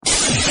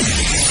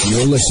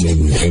You're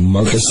listening to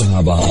Marcus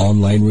Sahaba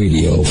Online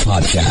Radio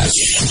Podcast.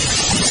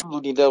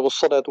 Alhamdulillah wa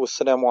salatu wa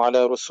salamu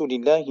ala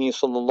rasulillahi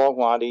sallallahu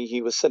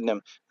alayhi wa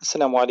sallam.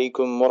 Assalamu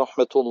alaikum wa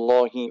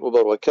rahmatullahi wa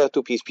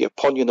barakatuh. Peace be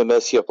upon you, the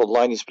mercy of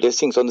Allah and His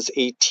blessings on this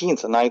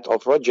 18th night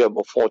of Rajab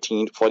of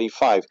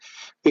 1445.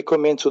 We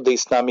commence with the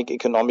Islamic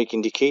economic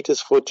indicators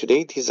for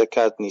today. The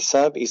Zakat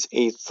Nisab is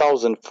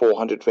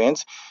 8,400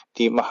 rands.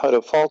 The Mahar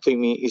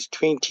Fatimi is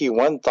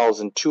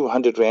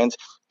 21,200 rands.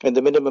 And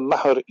the minimum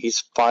mahar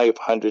is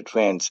 500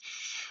 rands.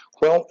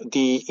 Well,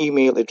 the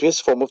email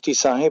address for Mufti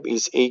Sahib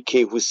is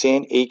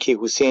akhoosen,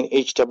 HOOSEN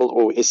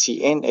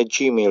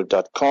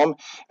 @gmail.com,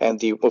 and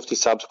the Mufti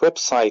Sahib's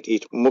website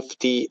is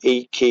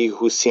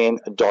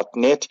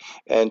muftiakhoosen.net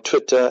and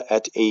Twitter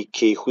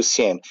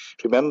 @akhoosen.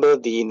 Remember,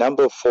 the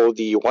number for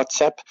the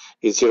WhatsApp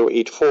is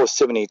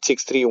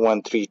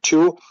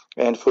 08478633132.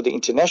 And for the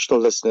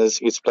international listeners,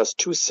 it's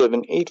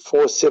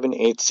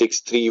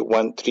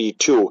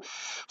 +27847863132.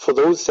 For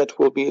those that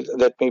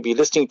may be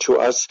listening to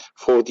us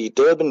for the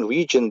Durban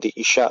region, the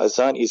Isha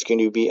Azan is going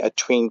to be at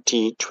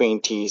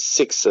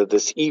 2026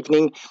 this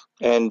evening.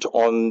 And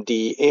on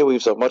the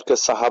airwaves of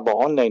Markaz Sahaba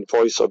Online,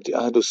 Voice of the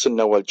Ahlus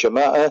Sunnah wal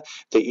Jama'ah,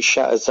 the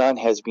Isha Azan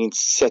has been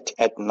set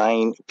at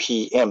 9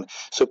 p.m.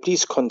 So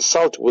please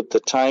consult with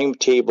the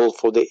timetable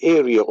for the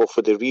area or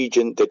for the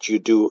region that you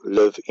do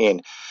live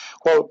in.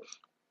 Well,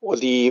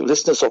 the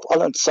listeners of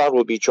Al Ansar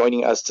will be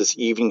joining us this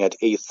evening at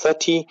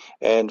 8:30,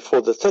 and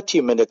for the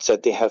 30 minutes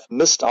that they have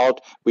missed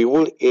out, we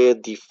will air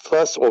the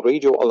first, or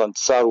Radio Al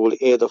Ansar will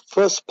air the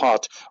first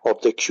part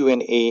of the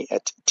Q&A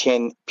at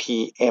 10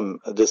 p.m.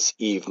 this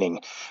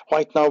evening.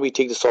 Right now, we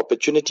take this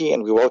opportunity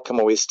and we welcome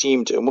our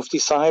esteemed Mufti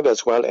Sahib,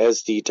 as well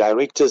as the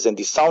directors and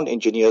the sound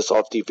engineers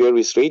of the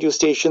various radio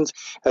stations,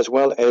 as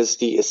well as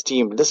the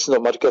esteemed listener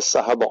of Markaz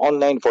Sahaba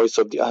Online, Voice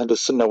of the Ahlus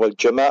Sunnah wal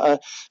Jama'ah,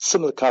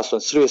 simulcast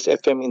on Sirius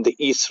FM in the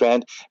East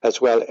Rand,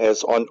 as well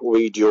as on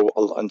Radio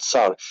Al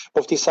Ansar.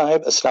 Mufti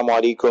Sahib, Assalamu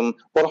alaikum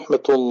wa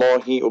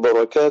rahmatullahi wa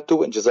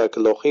barakatuh, and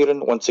Jazakallah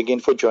khairan once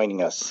again for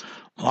joining us.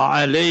 Wa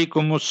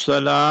alaikum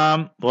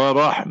assalam wa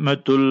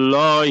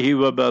rahmatullahi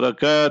wa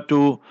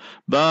barakatuh.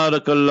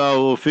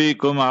 Barakallahu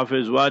feekum,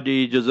 Hafiz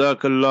Wadee,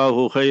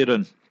 Jazakallahu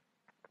khairan.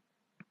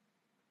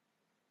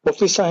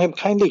 Mufti Sahib,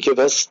 kindly give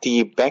us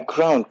the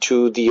background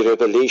to the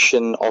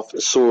revelation of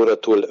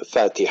Suratul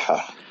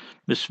Fatiha.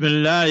 بسم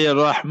الله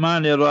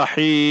الرحمن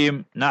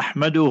الرحيم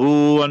نحمده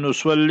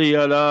ونصلي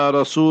على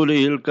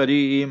رسوله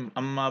الكريم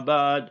أما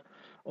بعد.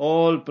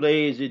 All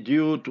praise is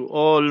due to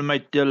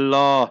Almighty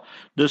Allah,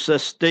 the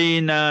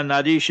sustainer,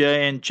 nourisher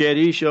and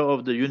cherisher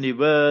of the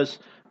universe.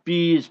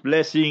 Peace,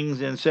 blessings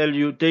and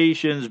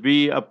salutations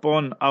be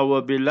upon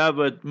our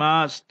beloved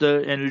master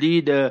and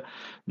leader,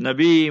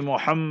 Nabi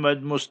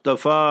Muhammad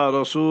Mustafa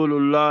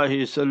Rasulullah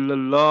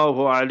sallallahu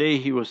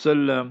alayhi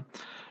wasallam.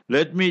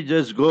 Let me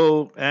just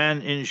go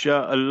and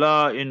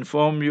inshallah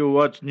inform you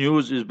what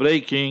news is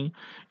breaking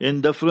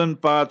in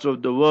different parts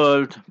of the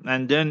world,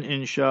 and then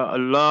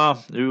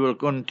inshallah we will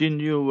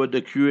continue with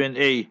the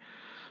Q&A.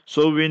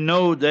 So we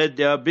know that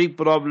there are big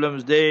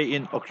problems there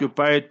in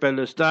occupied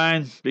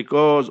Palestine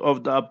because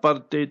of the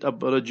apartheid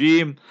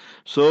regime.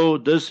 So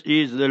this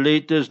is the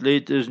latest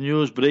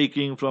news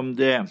breaking from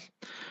there.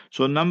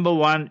 So number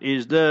one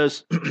is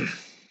this.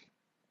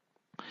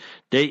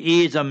 There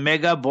is a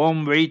mega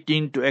bomb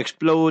waiting to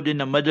explode in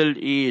the Middle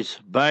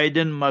East.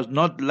 Biden must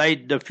not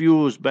light the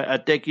fuse by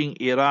attacking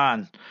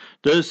Iran.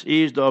 This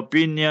is the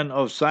opinion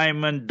of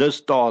Simon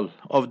Distall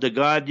of the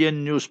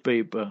Guardian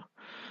newspaper.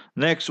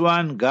 Next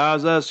one,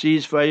 Gaza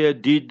ceasefire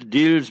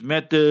deals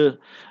matter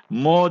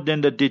more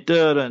than the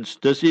deterrence.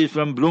 This is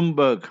from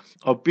Bloomberg.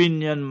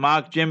 Opinion,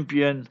 Mark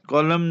Champion,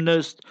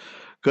 columnist.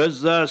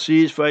 Gaza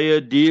ceasefire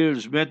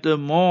deals matter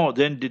more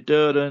than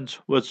deterrence.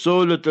 With so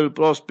little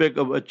prospect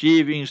of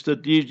achieving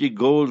strategic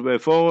goals by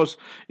force,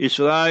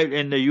 Israel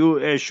and the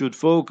US should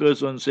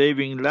focus on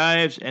saving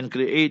lives and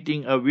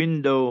creating a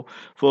window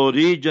for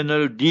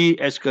regional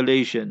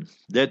de-escalation.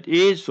 That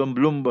is from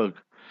Bloomberg.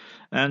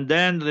 And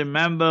then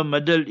remember,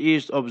 Middle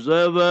East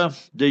Observer,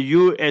 the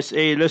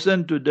USA.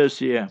 Listen to this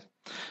here.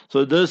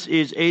 So this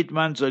is 8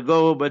 months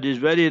ago, but is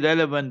very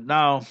relevant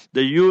now.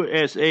 The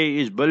USA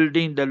is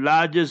building the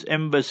largest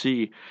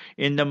embassy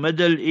in the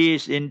Middle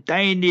East in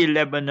tiny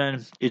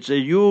Lebanon. It's a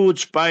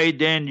huge spy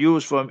den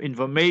used for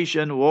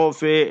information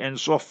warfare and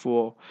soft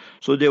war.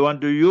 So they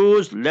want to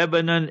use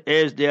Lebanon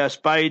as their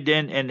spy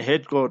den and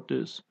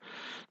headquarters.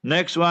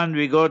 Next one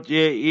we got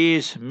here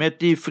is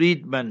Matty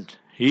Friedman.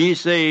 He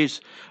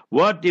says,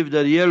 what if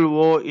the real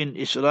war in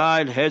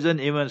Israel hasn't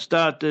even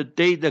started?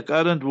 Take the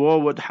current war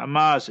with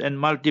Hamas and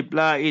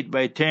multiply it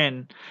by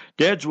 10.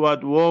 That's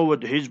what war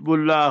with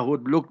Hezbollah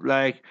would look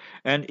like.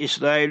 And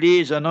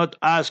Israelis are not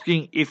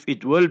asking if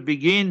it will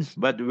begin,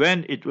 but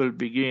when it will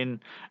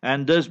begin.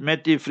 And this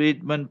Matty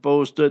Friedman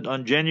posted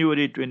on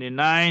January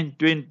 29,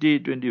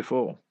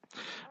 2024.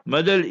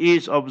 Middle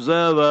East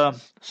Observer.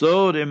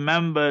 So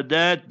remember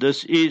that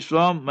this is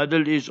from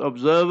Middle East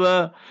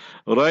Observer.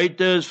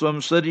 Reuters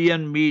from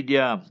Syrian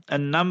media. A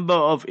number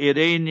of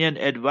Iranian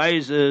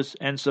advisors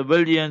and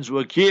civilians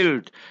were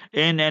killed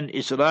in an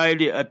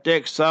Israeli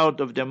attack south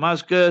of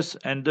Damascus,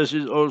 and this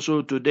is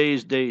also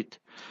today's date.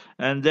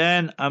 And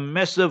then a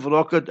massive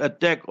rocket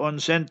attack on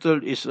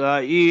central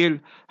Israel.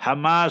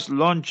 Hamas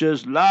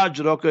launches large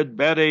rocket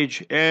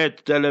barrage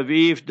at Tel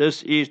Aviv.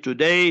 This is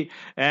today,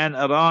 and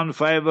around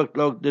 5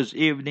 o'clock this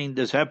evening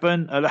this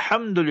happened.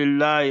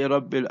 Alhamdulillah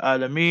Rabbil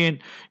Alameen.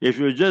 If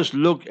you just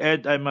look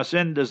at, I must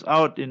send this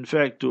out in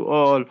fact to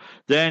all,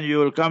 then you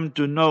will come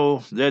to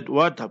know that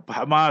what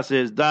Hamas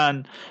has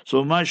done.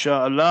 So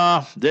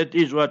mashallah, that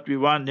is what we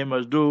want they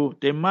must do.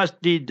 They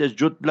must teach the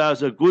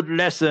Jutlas a good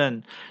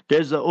lesson.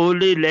 That's the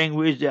only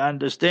language they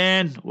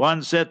understand.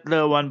 One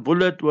settler, one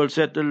bullet will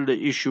settle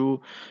the issue.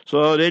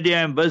 So already I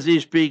am busy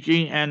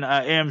speaking and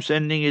I am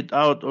sending it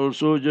out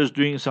also, just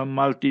doing some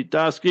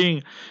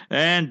multitasking,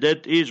 and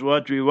that is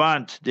what we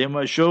want. They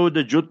must show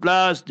the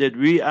Jutlas that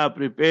we are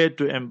prepared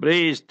to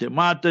embrace the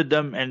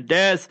martyrdom and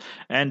death,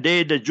 and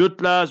they, the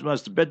Jutlas,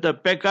 must better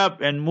pack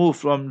up and move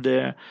from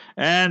there.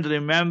 And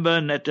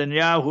remember,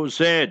 Netanyahu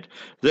said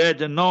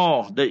that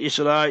no, the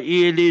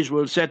Israelis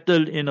will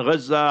settle in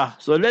Gaza,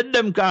 so let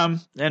them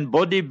come, and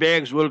body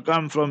bags will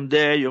come from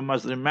there, you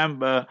must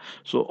remember.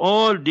 So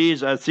all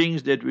these are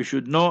things that we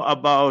should know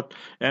about,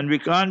 and we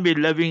can't be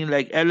living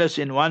like Alice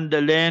in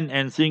Wonderland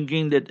and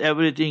thinking that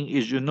everything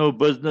is,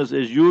 business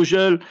as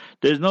usual.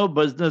 There's no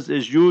business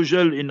as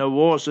usual in a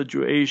war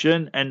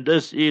situation, and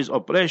this is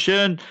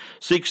oppression.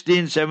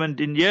 16,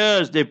 17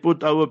 years they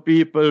put our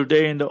people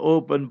there in the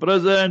open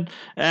prison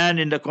and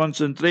in the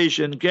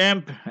concentration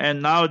camp,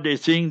 and now they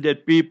think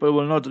that people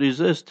will not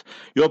resist.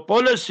 Your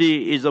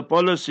policy is a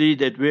policy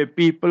that where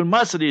people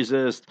must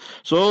resist.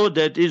 So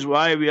that is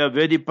why we are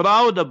very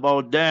proud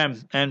about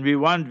them, and we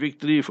want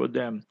victory for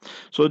them.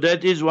 So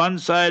that is one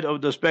side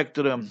of the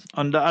spectrum.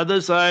 On the other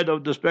side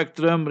of the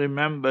spectrum,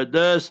 remember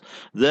this,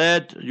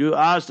 that you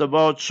asked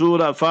about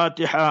Surah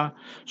Fatiha.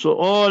 So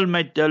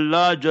Almighty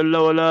Allah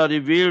Jalla wala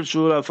revealed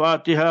Surah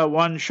Fatiha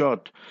one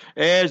shot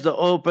as the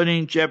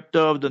opening chapter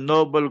of the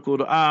noble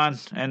Quran.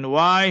 And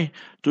why?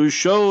 To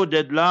show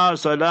that la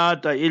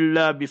salata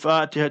illa bi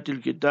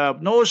Fatihatil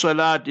Kitab. No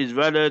salat is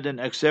valid and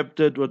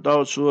accepted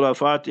without Surah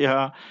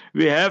Fatiha.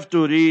 We have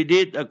to read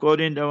it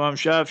according to Imam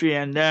Shafi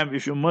and them.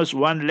 If you miss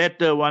one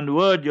letter, one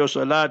word, your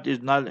salat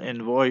is null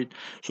and void.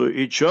 So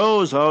it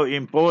shows how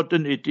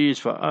important it is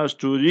for us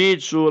to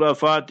read Surah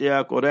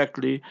Fatiha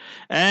correctly.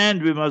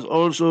 And we must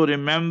also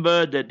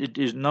remember that it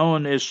is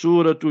known as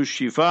Surah to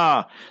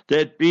Shifa,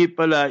 that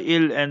people are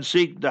ill and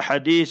sick. The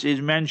hadith is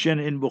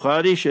mentioned in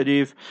Bukhari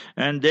Sharif,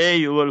 and there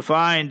you will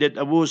find that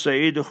Abu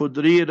Sa'id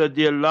Khudri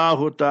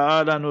radiallahu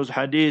ta'ala whose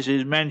hadith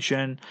is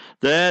mentioned,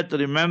 that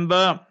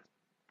remember,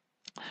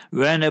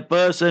 when a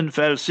person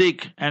fell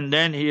sick and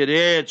then he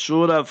read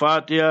Surah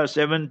Fatiha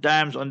 7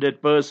 times on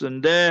that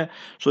person there,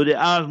 so they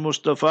asked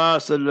Mustafa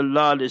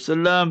sallallahu alaihi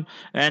wasallam,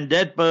 and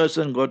that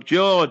person got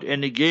cured,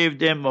 and he gave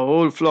them a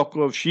whole flock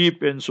of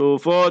sheep and so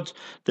forth.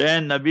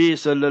 Then Nabi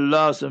sallallahu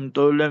alaihi wasallam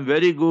told them,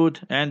 very good,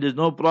 and there's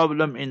no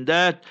problem in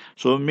that.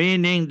 So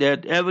meaning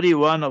that every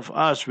one of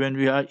us, when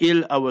we are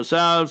ill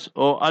ourselves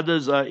or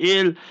others are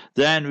ill,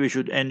 then we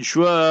should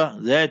ensure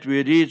that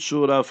we read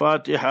Surah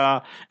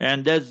Fatiha,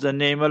 and that's the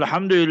name.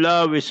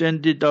 Alhamdulillah, we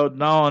send it out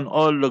now on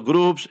all the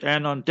groups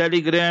and on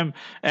Telegram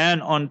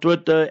and on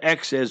Twitter,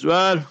 X as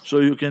well, so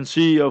you can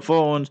see your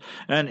phones.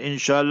 And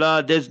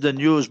inshallah, that's the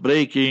news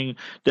breaking,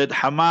 that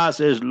Hamas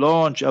has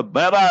launched a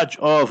barrage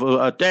of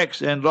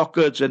attacks and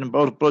rockets and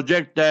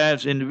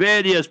projectiles in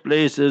various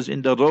places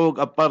in the rogue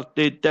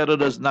apartheid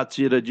terrorist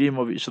Nazi regime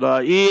of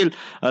Israel.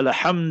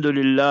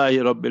 Alhamdulillah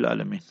Rabbil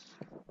Alameen.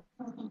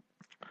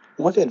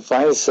 What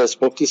advice does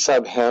Mufti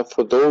Sahib have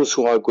for those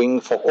who are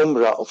going for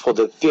Umrah for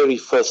the very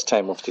first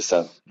time, Mufti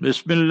Sahib?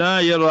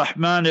 Bismillahir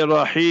Rahmanir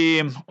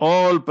Rahim.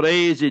 All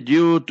praise is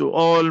due to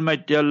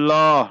Almighty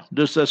Allah,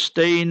 the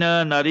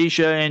sustainer,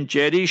 nourisher and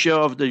cherisher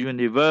of the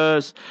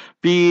universe.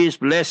 Peace,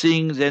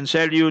 blessings and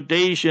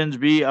salutations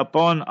be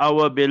upon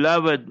our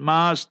beloved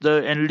master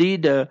and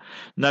leader,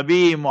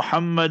 Nabi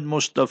Muhammad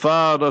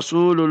Mustafa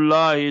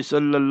Rasulullah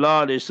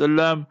sallallahu alaihi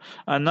wasallam.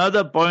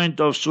 Another point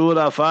of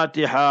Surah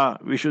Fatiha,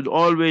 we should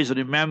always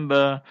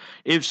remember,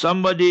 if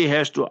somebody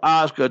has to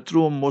ask a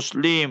true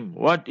Muslim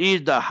what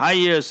is the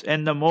highest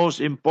and the most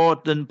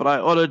important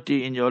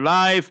priority in your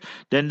life,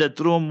 then the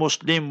true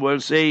Muslim will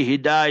say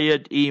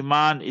Hidayat,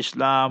 Iman,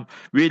 Islam.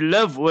 We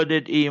live with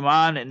it,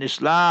 Iman and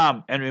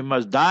Islam, and we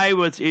must die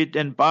with it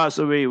and pass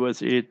away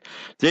with it.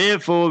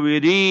 Therefore we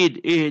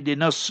read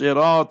Ihdinas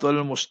Sirat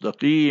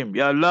al-Mustaqim.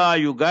 Ya Allah,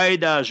 you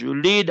guide us, you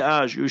lead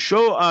us, you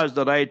show us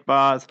the right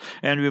path,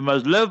 and we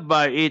must live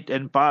by it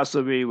and pass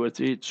away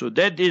with it. So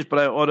that is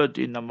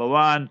priority number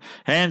one.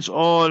 Hence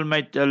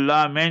Almighty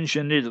Allah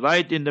mentioned it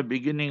right in the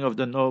beginning of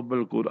the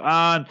noble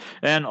Quran. Quran,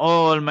 and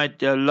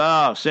Almighty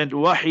Allah sent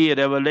wahi,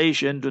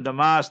 revelation to the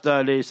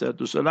Master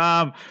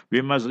ﷺ,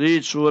 we must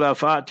read Surah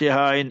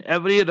Fatiha in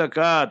every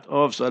rakat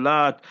of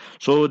Salat,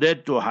 so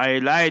that to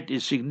highlight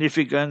its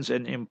significance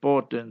and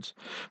importance.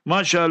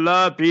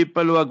 MashaAllah,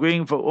 people who are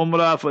going for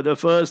Umrah for the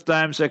first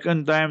time,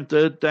 second time,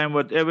 third time,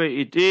 whatever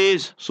it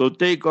is, so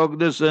take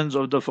cognizance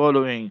of the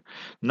following.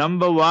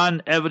 Number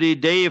one, every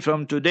day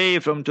from today,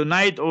 from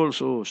tonight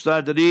also,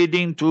 start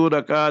reading 2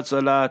 rakat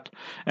Salat,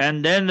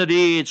 and then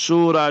read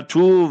Surah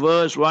 2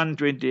 verse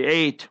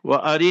 128. Wa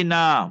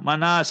arina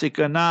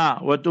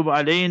manasikana wa tub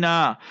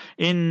alayna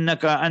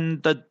innaka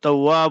antat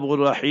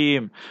tawwabur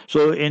rahim.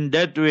 So in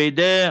that way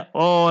there,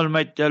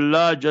 Almighty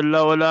Allah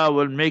Jalla wala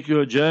will make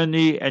your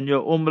journey and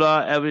your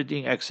Umrah,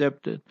 everything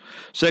accepted.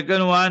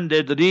 Second one,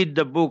 that read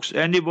the books.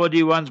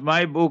 Anybody wants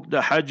my book,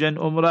 the Hajj and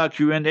Umrah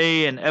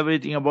Q&A and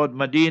everything about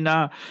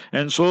Medina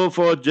and so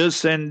forth, just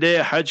send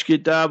there Hajj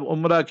Kitab,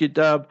 Umrah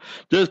Kitab.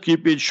 Just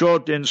keep it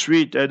short and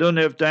sweet. I don't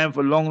have time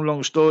for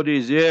long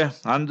stories here.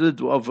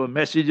 Hundreds of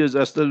messages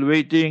are still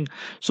waiting,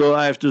 so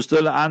I have to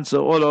still answer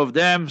all of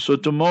them. So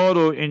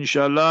tomorrow,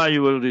 inshallah,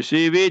 you will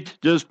receive it.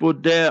 Just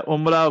put there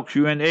Umrah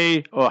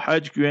Q&A or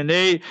Hajj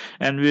Q&A,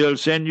 and we will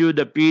send you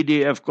the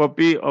PDF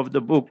copy of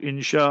the book,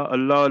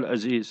 inshallah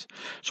al-Aziz.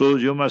 So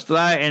you must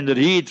try and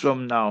read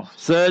from now.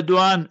 Third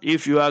one,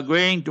 if you are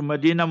going to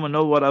Medina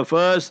Munawwara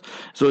first,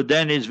 so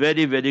then it's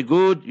very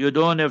good. You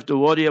don't have to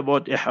worry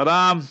about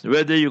ihram,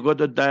 whether you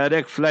got a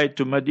direct flight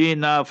to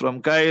Medina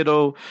from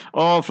Cairo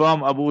or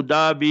from Abu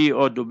Dhabi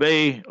or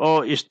Dubai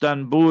or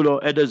Istanbul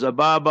or Addis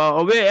Ababa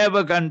or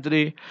wherever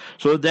country.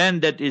 So then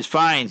that is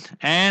fine.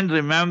 And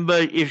remember,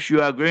 if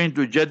you are going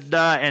to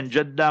Jeddah and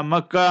Jeddah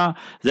Makkah,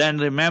 then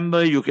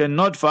remember you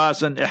cannot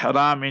fasten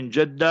ihram in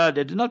Jeddah.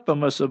 That is not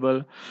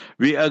permissible.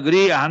 We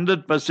agree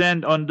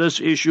 100% on this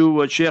issue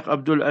with Sheikh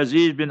Abdul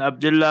Aziz bin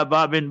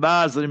Abdullah bin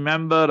Baz,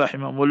 remember,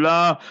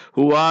 rahimahullah,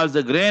 who was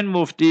the Grand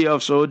Mufti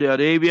of Saudi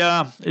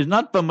Arabia. It's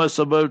not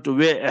permissible to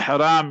wear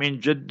ihram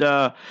in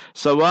Jeddah,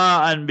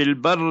 sawa'an bil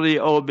barri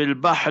or bil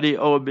bahri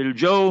or bil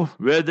jaw,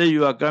 whether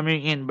you are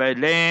coming in by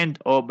land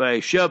or by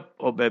ship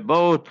or by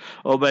boat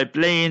or by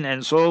plane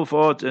and so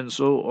forth and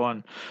so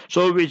on.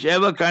 So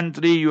whichever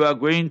country you are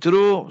going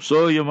through,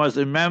 so you must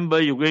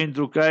remember you're going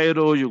through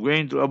Cairo, you're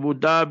going to Abu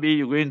Dhabi,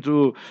 you're going to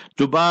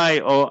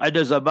Dubai or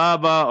Addis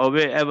Ababa or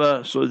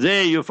wherever. So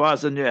there you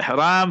fasten your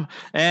ihram.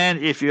 And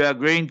if you are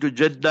going to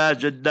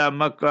Jeddah,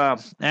 Makkah,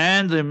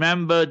 and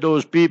remember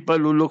those people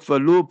who look for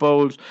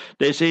loopholes,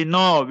 they say,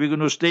 no, we're going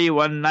to stay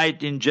one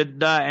night in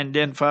Jeddah and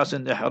then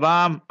fasten the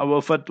ihram.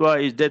 Our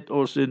fatwa is that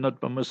also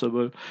not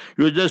permissible.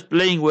 You're just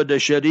playing with the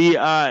Sharia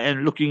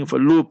and looking for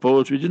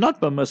loopholes, which is not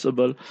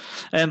permissible.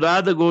 And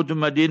rather go to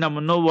Medina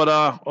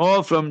Munawwara,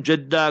 or from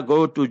Jeddah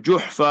go to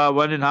Juhfa,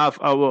 1.5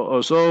 hours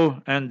or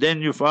so, and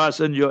then you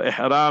fasten your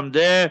ihram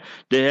there.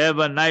 They have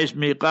a nice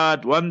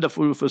miqat,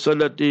 wonderful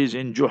facilities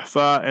in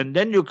Juhfa, and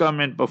then you come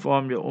and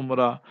perform your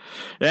Umrah.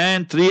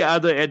 And 3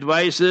 other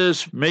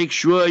advices: make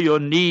sure your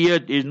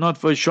niyyat is not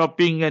for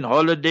shopping and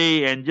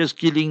holiday and just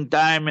killing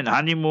time and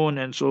honeymoon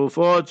and so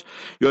forth.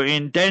 Your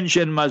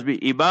intention must be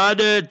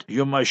ibadat.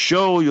 You must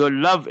show your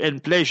love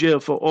and pleasure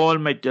for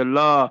Almighty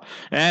Allah,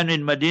 and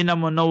in Medina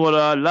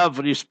Munawwara, love,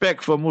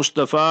 respect for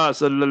Mustafa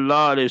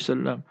sallallahu alaihi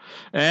wasallam.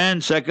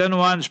 And second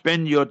one,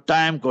 spend your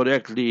time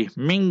correctly.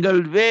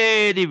 Mingle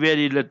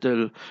very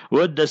little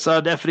with the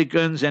South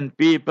Africans and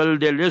people.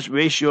 They'll just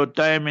waste your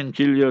time and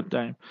kill your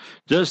time.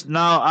 Just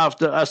now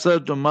after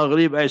Asr to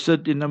Maghrib, I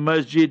sat in a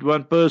masjid.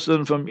 One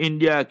person from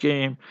India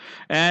came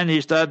and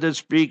he started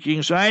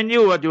speaking. So I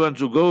knew what he wants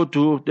to go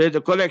to. There's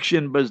a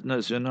collection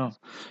business, you know.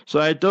 So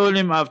I told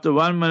him after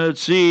 1 minute,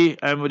 see,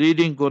 I'm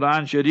reading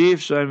Quran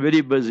Sharif, so I'm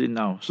very busy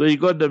now. So he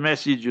got the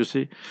message, you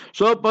see.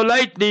 So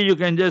politely you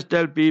can just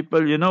tell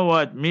people, you know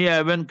what, me, I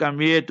haven't come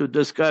here to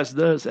discuss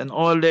this and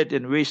all that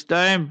and waste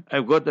time.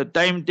 I've got a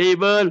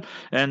timetable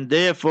and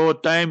therefore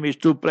time is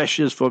too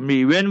precious for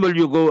me. When will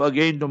you go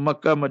again to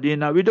Makkah,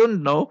 Medina? We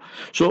don't know.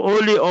 So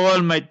only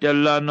Almighty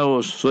Allah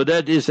knows. So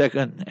that is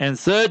second. And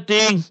third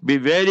thing, be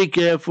very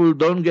careful.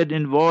 Don't get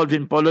involved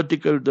in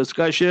political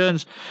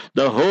discussions.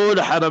 The whole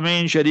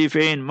Haramain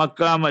Sharifain,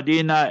 Makkah,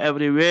 Medina,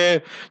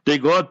 everywhere, they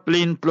got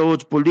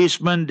plainclothes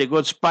policemen, they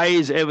got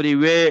spies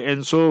everywhere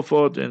and so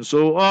forth and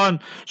so on.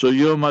 So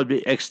you must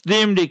be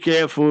extremely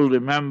careful.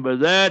 Remember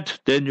that.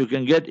 Then you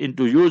can get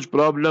into huge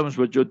problems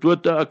with your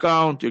Twitter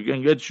account. You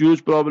can get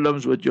huge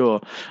problems with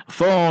your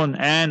phone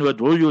and with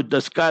who you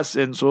discuss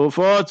and so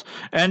forth.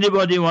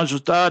 Anybody wants to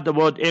start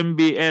about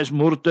MBS,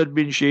 Murtad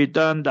bin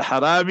Shaitan, the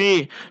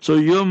Harami, so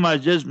you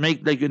must just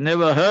make like you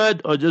never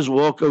heard or just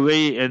walk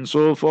away and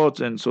so forth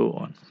and so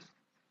on.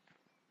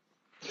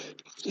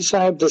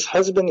 Sahib, this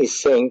husband is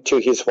saying to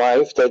his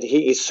wife that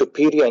he is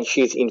superior and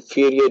she is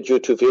inferior due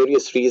to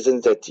various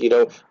reasons, that, you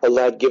know,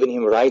 Allah had given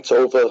him rights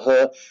over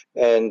her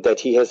and that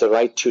he has a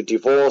right to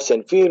divorce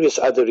and various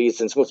other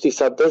reasons. Mufti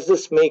Sahib, does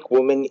this make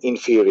women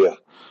inferior?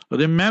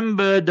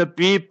 Remember, the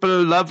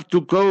people love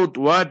to quote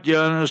what you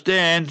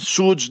understand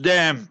suits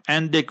them,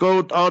 and they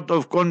quote out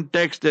of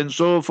context and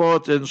so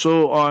forth and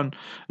so on.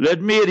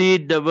 Let me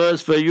read the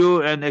verse for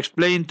you and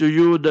explain to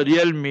you the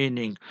real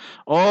meaning.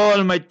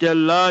 Almighty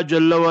Allah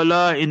Jalla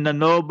wala in the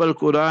noble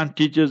Quran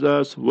teaches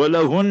us,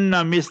 وَلَهُنَّ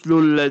مِثْلُ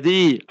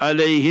الَّذِي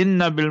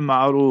عَلَيْهِنَّ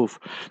بِالْمَعْرُوفِ.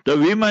 The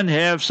women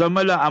have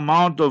similar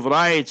amount of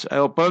rights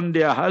upon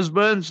their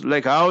husbands,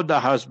 like how the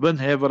husband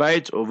have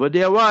rights over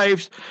their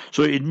wives.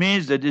 So it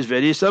means that is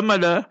very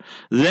similar.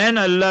 Then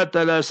Allah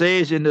Ta'ala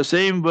says in the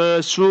same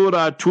verse,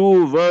 Surah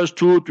 2, verse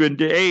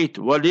 228,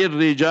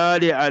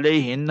 وَلِلرِّجَالِ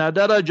عَلَيْهِنَّ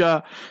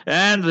دَرَجَةً.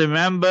 And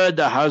remember,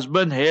 the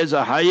husband has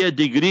a higher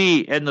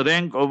degree and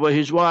rank over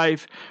his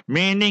wife,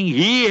 meaning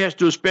he has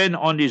to spend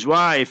on his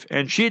wife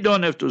and she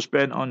don't have to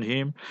spend on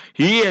him.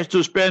 He has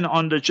to spend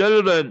on the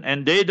children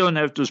and they don't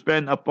have to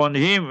spend upon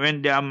him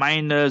when they are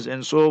minors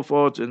and so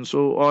forth and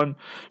so on.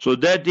 So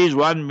that is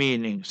one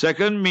meaning.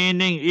 Second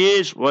meaning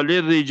is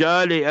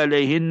وَلِلرِّجَالِ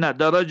عَلَيْهِنَّ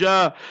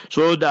دَرَجَةً.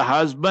 So the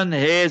husband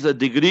has a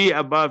degree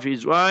above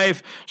his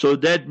wife. So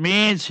that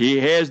means he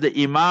has the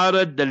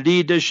imarat, the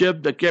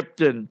leadership, the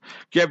captain.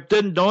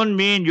 Captain don't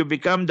mean you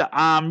become the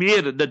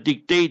amir, the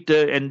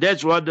dictator, and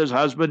that's what this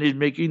husband is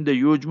making the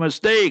huge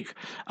mistake.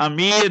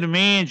 Amir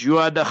means you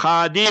are the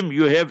khadim,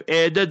 you have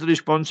added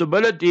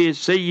responsibilities.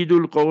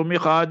 Sayyidul qawmi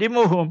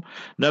khadimuhum.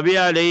 Nabi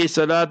alayhi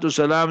salatu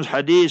salam's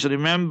hadith,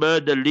 remember,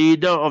 the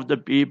leader of the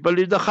people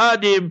is the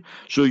khadim.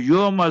 So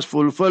you must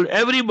fulfill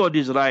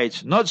everybody's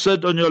rights, not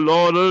sit on your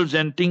laurels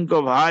and think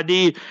of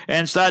Hadi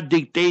and start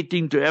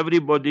dictating to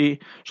everybody.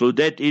 So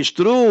that is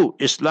true.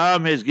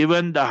 Islam has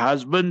given the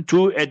husband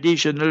two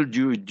additional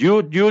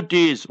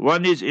duties.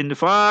 One is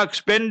infaq,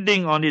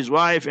 spending on his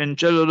wife and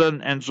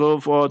children and so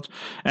forth.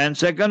 And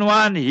second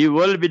one, he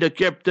will be the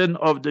captain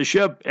of the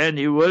ship and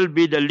he will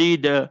be the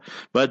leader.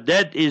 But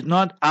that is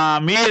not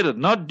amir,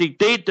 not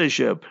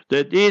dictatorship.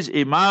 That is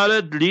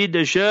imarat,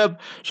 leadership.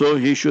 So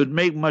he should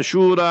make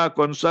mashura,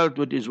 consult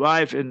with his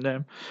wife and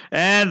them.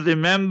 And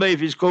remember, if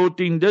he's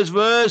quoting this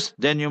verse,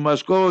 then you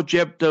must quote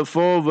chapter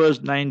 4,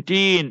 verse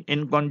 19.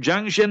 In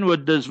conjunction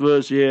with this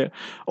verse here,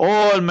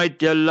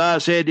 Almighty Allah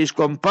said it's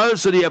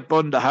compulsory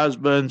upon the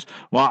husbands,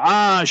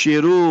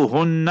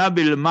 وَعَاشِرُوهُنَّ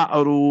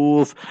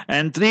بِالْمَعْرُوفِ,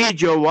 and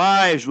treat your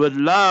wives with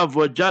love,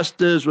 with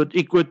justice, with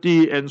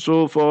equity, and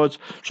so forth.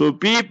 So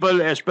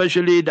people,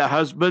 especially the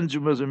husbands,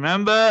 you must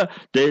remember,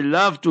 they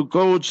love to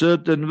quote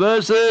certain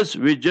verses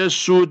which just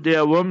suit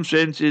their warm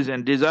senses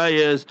and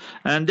desires,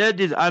 and that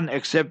is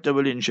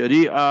unacceptable in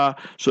Sharia.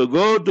 So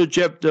go to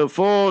chapter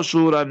 4,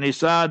 Surah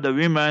Nisa, the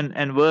women,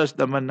 and verse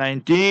number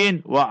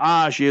 19,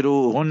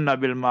 وَعَاشِرُوهُنَّ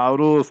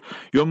بِالْمَعْرُوفِ.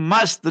 You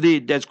must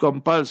read, that's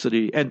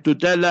compulsory. And to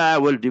tell her, I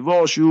will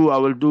divorce you, I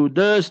will do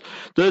this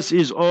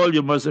is all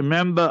you must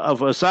remember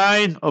of a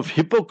sign of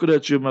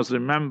hypocrites. You must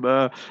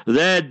remember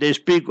that they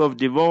speak of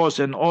divorce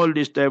and all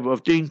this type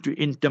of thing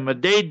to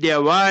intimidate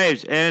their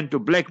wives and to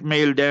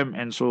blackmail them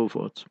and so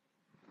forth.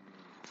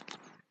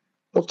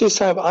 Mufti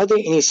Sahib, are there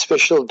any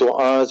special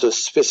du'as or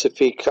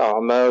specific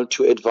amal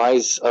to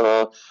advise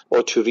or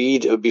to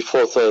read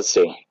before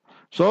Thursday?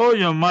 So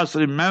you must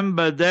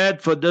remember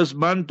that for this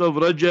month of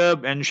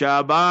Rajab and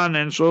Sha'ban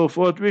and so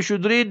forth, we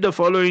should read the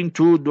following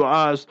two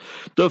du'as.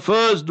 The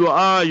first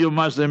du'a you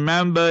must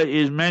remember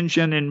is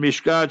mentioned in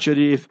Mishkat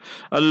Sharif.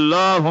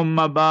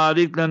 Allahumma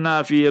barik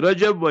lana fi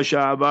Rajab wa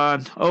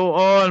Sha'ban. O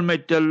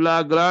Almighty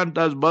Allah, grant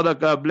us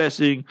barakah,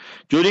 blessing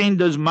during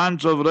this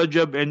months of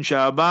Rajab and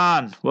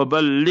Sha'ban. Wa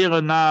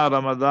ballighna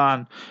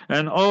Ramadan.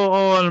 And O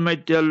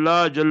Almighty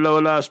Allah,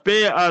 Jalla wala,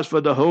 spare us for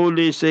the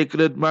holy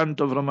sacred month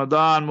of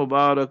Ramadan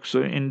Mubarak.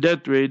 So in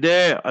that way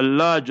there,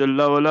 Allah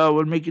Jalla wala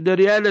will make it a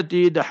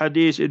reality, the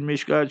hadith in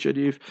Mishkat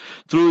Sharif,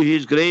 through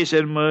His grace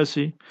and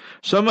mercy.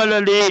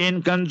 Similarly,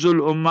 in Kanzul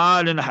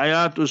Ummal, in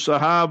Hayatul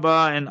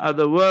Sahaba, and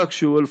other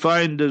works, you will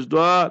find this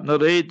dua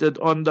narrated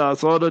on the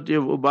authority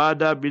of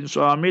Ubadah bin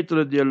Samit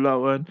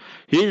radiallahu anh.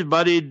 He is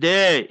buried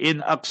there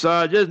in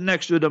Aqsa, just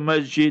next to the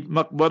masjid,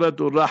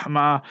 Maqbaratul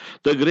Rahmah,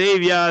 the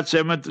graveyard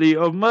cemetery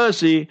of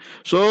mercy.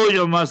 So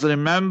you must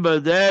remember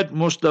that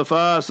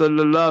Mustafa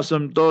sallallahu alaihi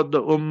wasallam taught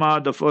the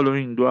ummah the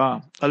following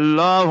dua.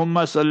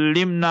 Allahumma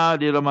sallimna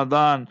li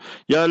Ramadan.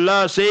 Ya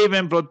Allah, save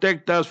and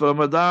protect us for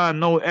Ramadan.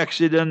 No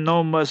accident,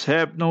 no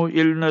mishap, no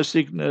illness,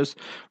 sickness.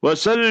 Wa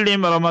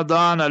sallim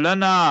Ramadan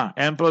lana.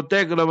 And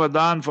protect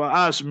Ramadan for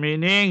us,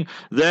 meaning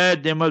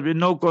that there must be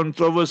no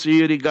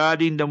controversy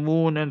regarding the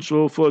moon and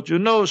so forth. You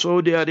know,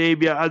 Saudi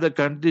Arabia, other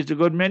countries, they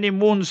got many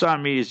moon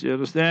samis, you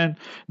understand?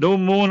 No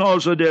moon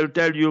also, they'll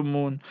tell you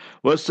moon.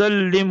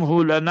 وَسَلِّمْهُ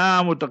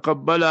لَنَا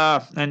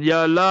مُتَقَبَّلًا. And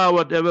Ya Allah,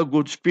 whatever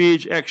good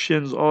speech,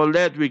 actions, all all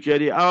that we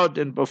carry out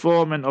and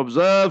perform and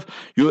observe,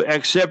 you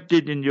accept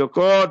it in your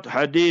court,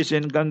 hadith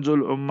in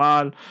Kanzul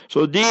Ummal.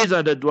 So these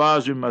are the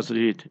du'as we must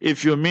read.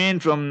 If you mean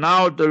from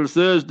now till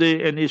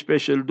Thursday any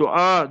special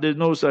du'a, there's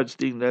no such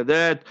thing like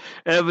that.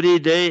 Every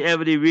day,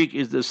 every week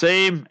is the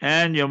same,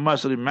 and you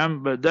must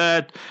remember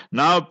that.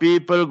 Now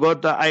people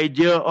got the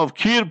idea of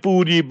Kheer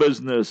Puri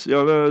business. You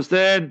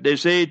understand? They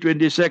say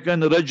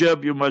 22nd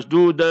Rajab, you must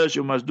do this,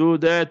 you must do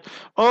that.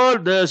 All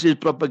this is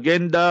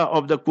propaganda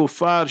of the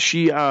kuffar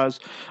Shias.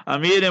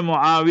 Amir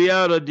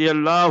Muawiyah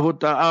radiallahu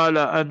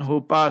ta'ala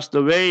anhu passed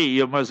away,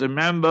 you must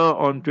remember,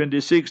 on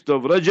 26th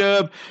of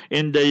Rajab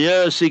in the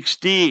year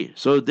 60.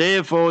 So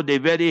therefore they're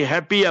very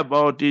happy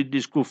about it,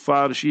 these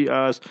kuffar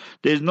Shias.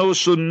 There's no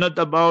sunnat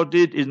about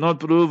it. It's not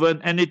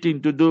proven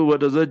anything to do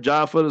with Hazrat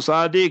Jafar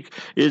Sadiq.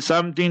 It's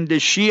something the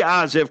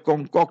Shias have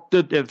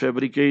concocted and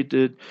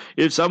fabricated.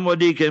 If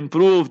somebody can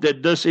prove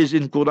that this is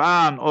in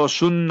Quran or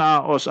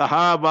Sunnah or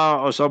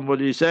Sahaba or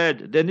somebody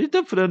said, then it's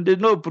different. There's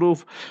no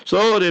proof.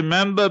 So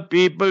remember,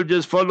 people,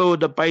 just follow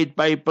the Pied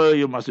Piper.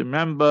 You must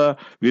remember,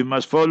 we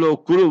must follow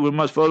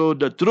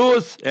the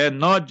truth and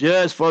not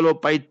just follow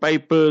Pied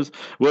Pipers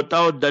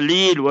without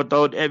dalil,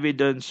 without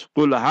evidence.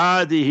 Qul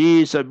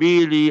hadihi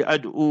sabili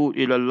ad'u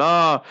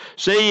ilallah.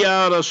 Say,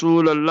 Ya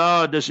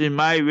Rasulullah, this is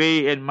my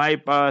way and my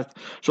path.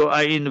 So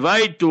I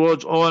invite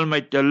towards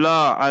Almighty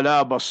Allah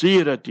ala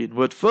basiratin,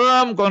 with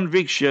firm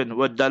conviction,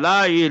 with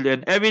dalail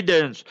and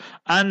evidence.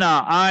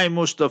 I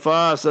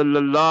Mustafa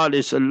sallallahu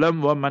alaihi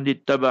wasallam wa man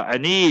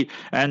ittaba'ani,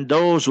 and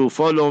those who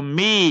follow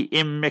me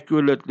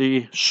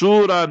immaculately.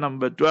 Surah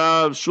number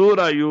 12,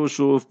 Surah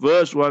Yusuf,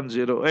 verse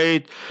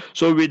 108.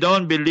 So we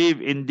don't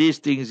believe in these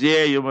things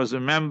here. You must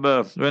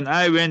remember, when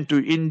I went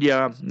to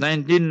India,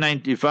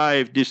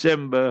 1995,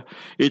 December,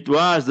 it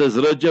was this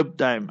Rajab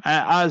time.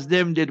 I asked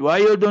them that why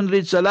you don't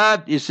read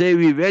Salat? They say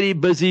we're very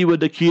busy with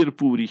the Kheer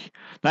Puri.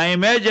 Now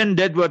imagine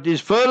that what is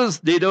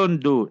first they don't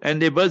do,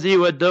 and they're busy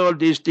with all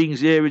these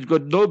things here which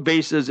got no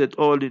basis at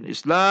all in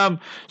Islam.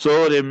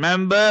 So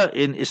remember,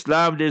 in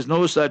Islam there's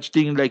no such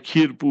thing like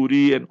Kheer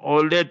Puri and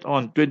all that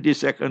on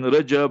 22nd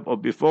Rajab or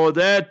before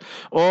that.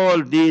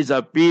 All these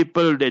are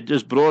people that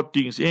just brought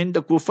things in.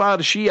 The Kuffar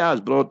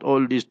Shias brought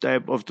all these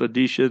type of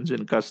traditions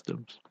and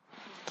customs.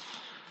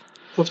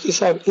 Mufti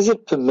Sahib, is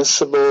it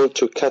permissible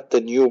to cut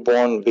the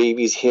newborn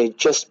baby's hair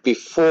just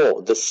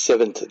before the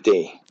 7th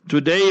day?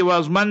 Today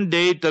was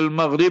Monday till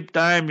Maghrib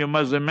time, you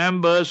must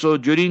remember. So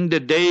during the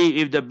day,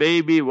 if the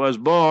baby was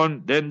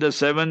born, then the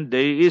 7th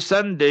day is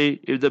Sunday.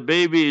 If the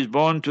baby is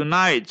born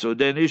tonight, so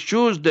then it's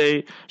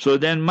Tuesday. So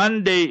then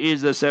Monday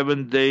is the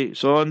 7th day.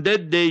 So on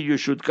that day, you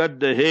should cut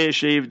the hair,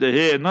 shave the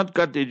hair. Not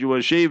cut it, you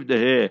will shave the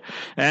hair.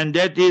 And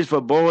that is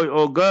for boy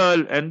or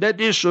girl. And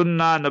that is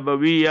Sunnah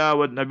Nabawiyah,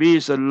 what Nabi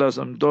Sallallahu Alaihi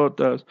Wasallam taught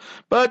us.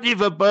 But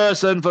if a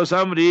person, for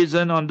some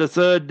reason, on the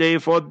 3rd day,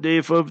 4th day,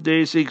 5th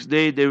day, 6th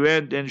day, they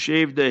went and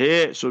shaved the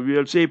hair, so we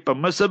will say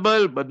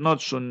permissible but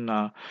not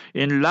sunnah.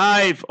 In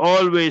life,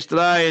 always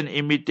try and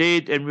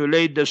imitate,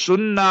 emulate the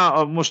sunnah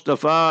of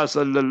Mustafa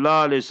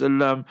sallallahu alaihi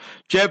wasallam.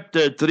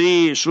 Chapter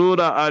 3,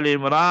 Surah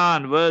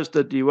Al-Imran, verse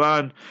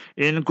 31.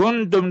 In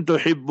kuntum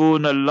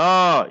tuhibbun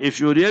Allah, if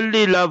you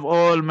really love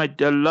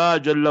Almighty Allah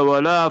Jalla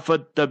wala,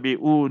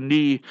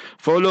 fattabi'uni,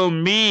 follow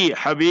me,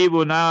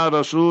 Habibuna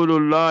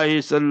Rasulullah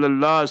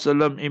sallallahu alaihi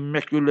wasallam,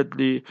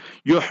 immaculately.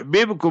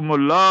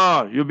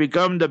 Yuhbibkumullah, you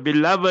become the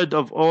beloved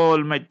of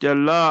Almighty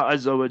Allah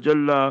Azza wa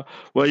Jalla,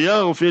 wa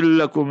yaghfir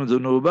lakum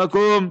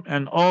dhunubakum,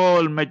 and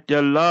Almighty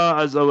Allah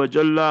Azza wa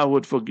Jalla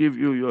would forgive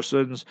you your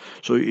sins.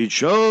 So it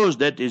shows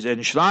that is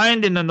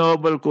enshrined in the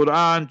noble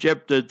Quran,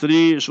 chapter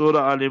 3,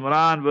 Surah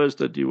Al-Imran, verse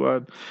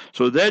 31.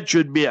 So that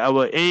should be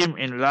our aim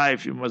in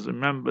life. You must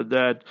remember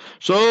that.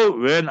 So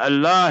when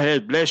Allah has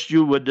blessed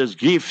you with this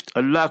gift,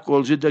 Allah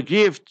calls it a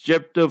gift.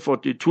 Chapter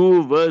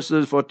 42,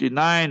 verses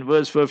 49,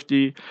 verse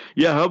 50.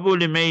 Yahabu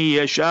liman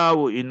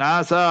yasha'u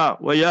inatha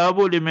wa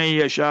yahabu liman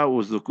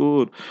yasha'u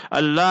dhukur.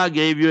 Allah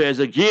gave you as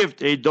a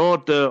gift a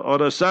daughter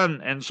or a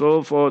son and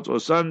so forth, or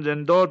sons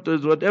and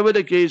daughters, whatever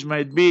the case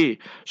might be.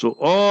 So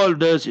all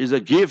this is a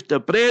gift, a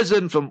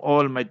present from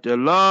Almighty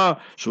Allah.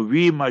 So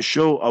we must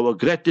show our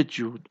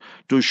gratitude.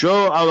 To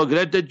show our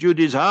gratitude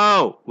is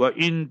how? Wa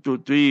in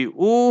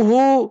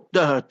tuti'uhu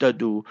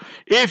tahtadu.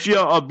 If you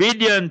are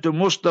obedient to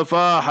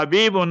Mustafa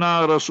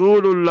Habibuna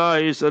Rasulullah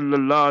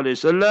sallallahu alaihi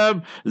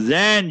wasallam,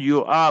 then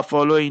you are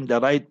following the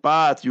right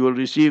path. You will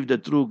receive the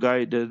true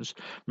guidance.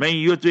 Man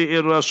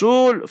yuti'ir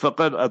Rasul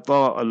faqad ata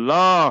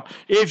Allah.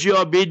 If you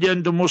are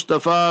obedient to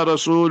Mustafa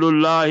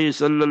Rasulullah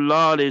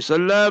sallallahu alaihi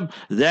wasallam,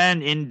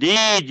 then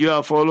indeed you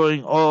are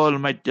following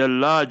Almighty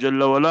Allah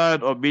Jalla wala,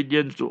 and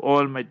obedience to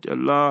Almighty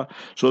Allah.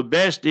 So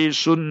best is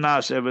Sunnah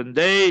 7th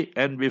day,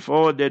 and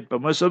before that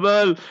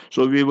permissible.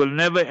 So we will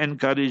never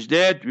encourage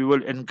that. We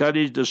will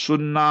encourage the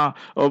Sunnah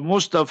of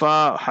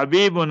Mustafa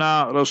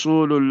Habibuna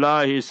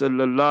Rasulullah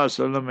sallallahu alaihi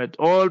wasallam at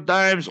all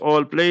times,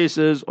 all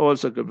places, all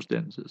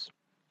circumstances.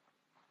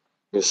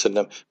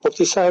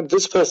 Mufti Sahib,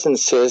 this person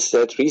says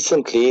that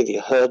recently they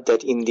heard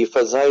that in the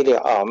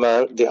Fazail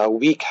A'mal there are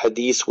weak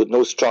hadiths with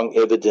no strong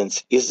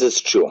evidence. Is this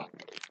true?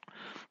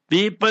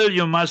 People,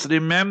 you must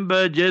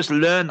remember, just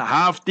learn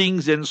half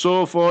things and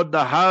so forth.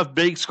 The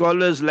half-baked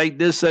scholars like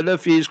this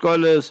Salafi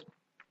scholars.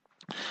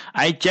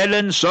 I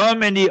challenge so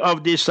many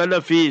of these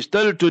Salafis.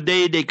 Till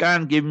today they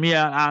can't give me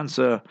an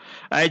answer.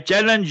 I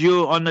challenge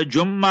you on a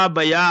Jummah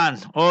bayan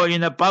or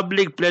in a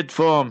public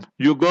platform.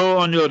 You go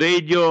on your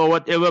radio or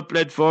whatever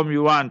platform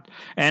you want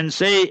and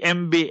say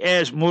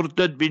MBS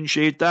Murtad bin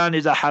Shaitan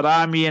is a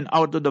harami and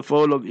out of the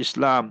fold of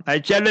Islam. I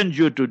challenge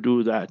you to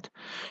do that.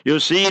 You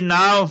see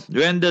now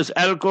when this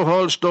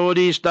alcohol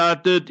story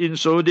started in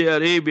Saudi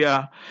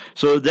Arabia,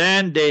 so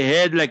then they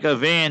had like a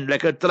van,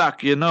 like a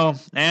truck,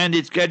 and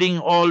it's getting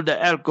all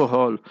the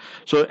alcohol.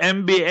 So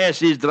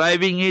MBS is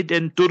driving it,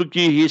 and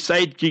Turkey, his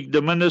sidekick,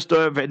 the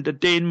Minister of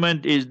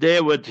Entertainment, is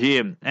there with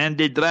him. And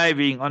they're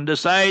driving. On the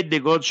side, they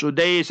got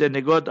Sudais and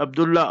they got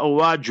Abdullah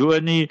Awad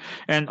Juhani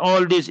and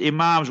all these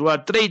imams who are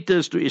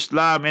traitors to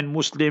Islam and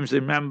Muslims.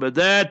 Remember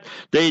that.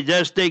 They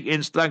just take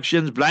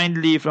instructions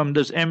blindly from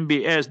this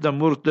MBS, the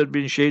Murtad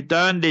bin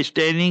Shaitan. They're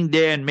standing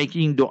there and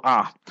making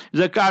dua.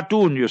 It's a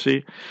cartoon, you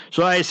see.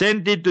 So I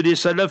sent it to the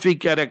Salafi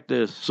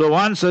characters. So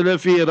one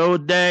Salafi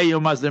wrote there, you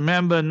must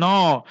remember,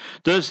 no,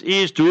 this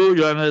is to,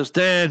 you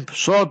understand,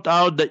 sort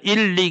out the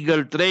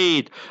illegal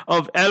trade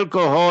of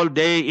alcohol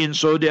there in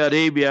Saudi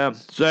Arabia.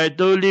 So I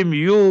told him,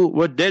 you,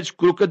 with that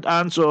crooked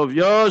answer of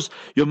yours,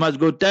 you must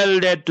go tell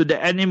that to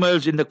the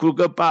animals in the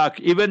crooked park.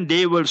 Even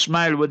they will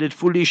smile with that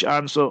foolish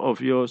answer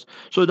of yours.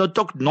 So don't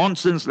talk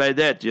nonsense like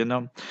that,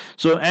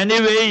 So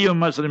anyway, you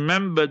must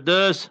remember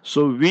this.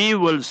 So we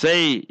will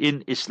say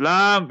in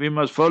Islam, we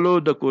must follow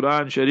the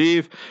Quran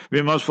Sharif,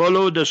 we must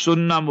follow the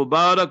Sunnah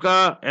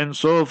Mubarakah, and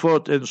so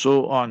forth and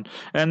so on,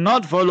 and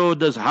not follow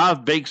this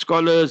half-baked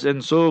scholars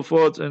and so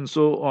forth and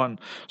so on.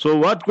 So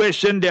what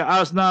question they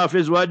asked now,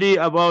 Hafiz Wadee,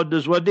 about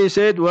this? What they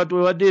said?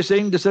 What they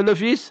saying, the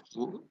Salafis?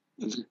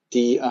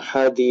 The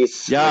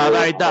ahadith. Yeah,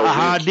 right. The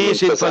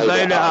ahadith in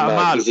Fazail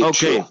A'mal.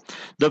 Okay. True?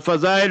 The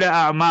Fazail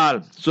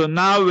A'mal. So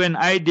now when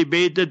I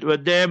debated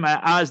with them, I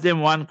asked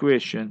them one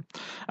question.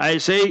 I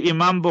say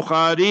Imam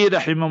Bukhari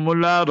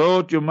rahimahullah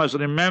wrote, you must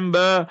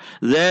remember,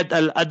 that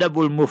Al-Adab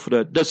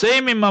al-Mufrad. The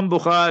same Imam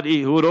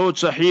Bukhari who wrote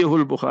Sahih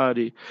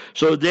al-Bukhari.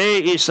 So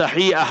there is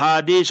Sahih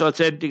ahadith,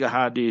 authentic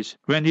ahadith.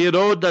 When he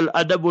wrote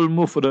Al-Adab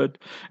al-Mufrad,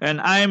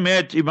 and I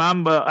met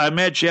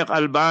Sheikh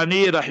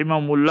Albani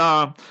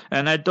rahimahullah,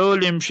 and I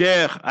told him,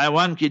 Sheikh, I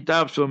want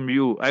kitabs from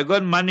you. I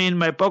got money in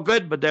my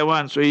pocket, but I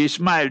want. So he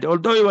smiled,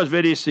 although he was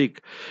very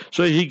sick.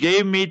 So he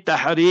gave me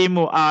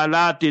Tahrimu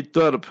A'lati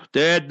Turb,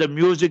 that the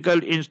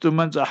musical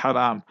instruments are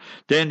haram.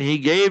 Then he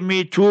gave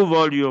me 2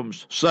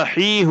 volumes,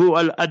 Sahihu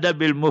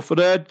Al-Adab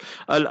al-Mufrad,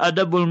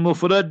 Al-Adab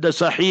al-Mufrad, the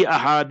Sahih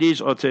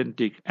Ahadith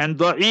authentic, and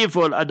Da'if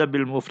Al-Adab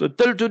al-Mufrad.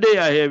 Till today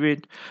I have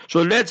it.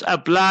 So let's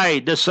apply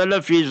the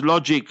Salafi's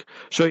logic.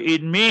 So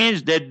it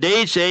means that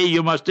they say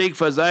you must take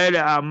Fazail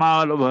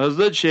A'mal of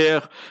Hazrat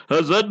Sheikh,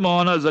 Hazrat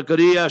Maulana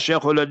Zakaria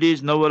Sheikh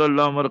al-Hadith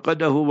Nawwarallahu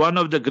Marqadahu, one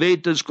of the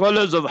greatest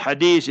scholars of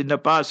Hadith in the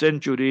past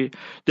century.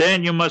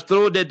 Then you must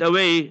throw that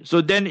away.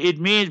 So then it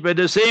means by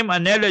the same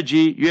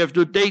analogy, you have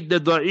to take the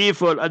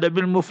Da'if or Adab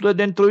al-Mufrad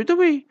and throw it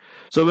away.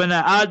 So when I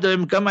ask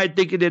them, come I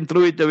take it and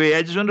throw it away,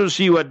 I just want to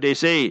see what they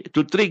say,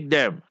 to trick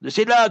them. They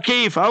say, La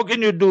Kaif, how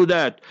can you do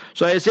that?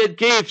 So I said,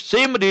 Kaif,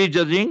 same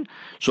reasoning.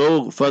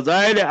 So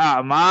Fazail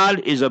A'mal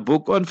is a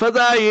book on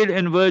Fazail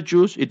and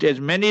virtues. It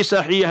has many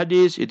Sahih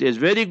Hadith, it has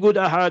very good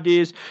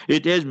Ahadith,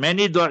 it has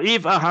many Da'if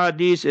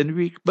Ahadith and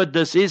weak. But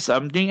this is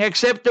something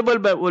acceptable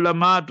by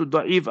ulama to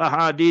Da'if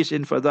Ahadith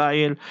in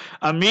Fazail.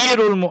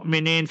 Amirul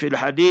Mu'mineen fil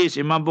Hadith,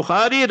 Imam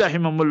Bukhari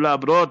rahimahullah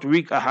brought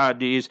weak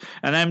Ahadith.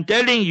 And I'm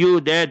telling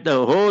you that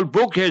the whole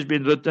book has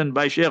been written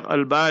by Sheikh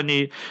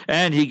Albani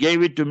and he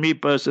gave it to me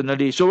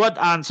personally. So what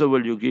answer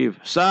will you give?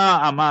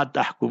 Sa'ama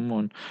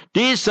tahkumun.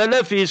 These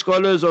Salafi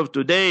scholars of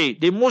today,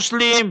 the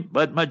Muslim,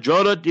 but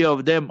majority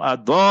of them are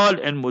dal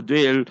and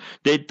mudil.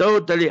 They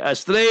totally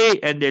astray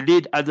and they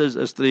lead others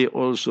astray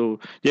also.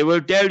 They will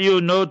tell you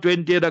no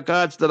 20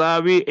 rakats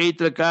tarawih, 8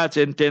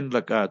 rakats and 10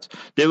 rakats.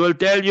 They will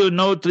tell you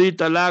no 3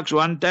 talaqs,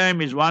 one time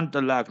is 1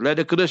 talaq, like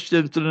the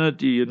Christian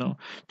Trinity,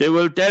 They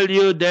will tell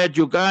you that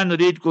you can't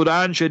read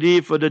Quran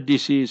Sharif for the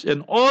deceased.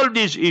 And all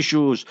these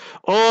issues,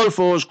 all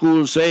 4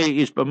 schools say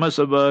is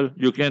permissible.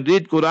 You can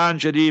read Quran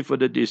Sharif for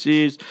the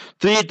deceased.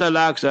 3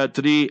 talaqs are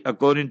 3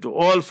 according to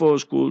all 4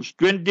 schools.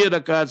 20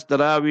 rakats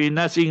tarawih,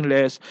 nothing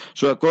less.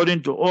 So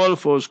according to all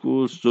 4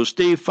 schools, so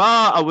stay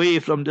far away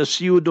from the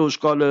pseudo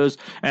scholars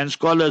and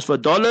scholars for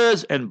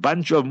dollars and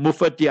bunch of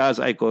mufatiyas,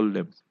 I call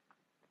them.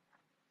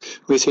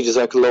 We say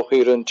Jazakallah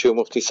khairan to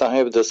Mufti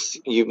Sahib. This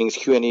evening's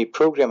Q&A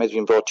program has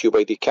been brought to you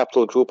by the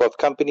Capital Group of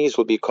Companies.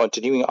 We'll be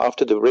continuing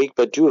after the break,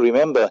 but do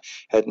remember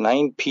at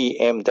 9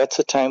 p.m. that's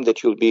the time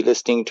that you'll be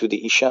listening to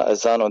the Isha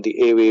Azan on the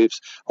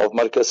airwaves of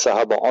Markaz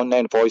Sahaba,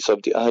 online voice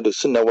of the Ahlus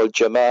Sunnah wal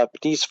Jama'ah.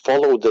 Please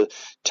follow the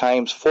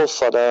times for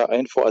Salah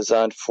and for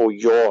Azan for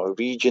your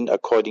region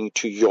according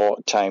to your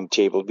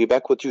timetable. Be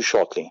back with you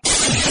shortly.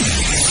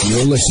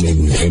 You're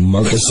listening to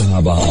Markaz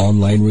Sahaba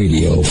Online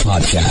Radio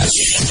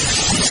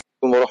Podcast.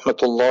 Wa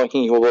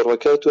rahmatullahi wa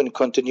barakatuh, and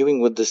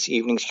continuing with this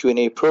evening's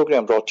Q&A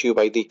program brought to you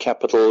by the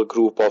Capital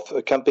Group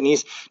of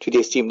Companies. Today,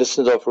 esteemed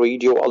listeners of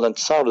Radio Al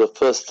Ansar, the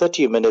first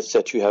 30 minutes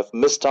that you have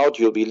missed out,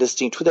 you'll be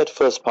listening to that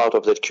first part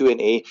of that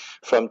Q&A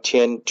from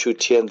 10 to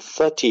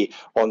 10:30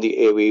 on the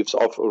airwaves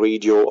of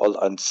Radio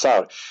Al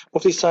Ansar.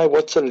 Mufti Sahib,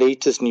 what's the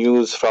latest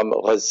news from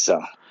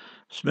Gaza?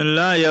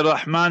 Bismillahir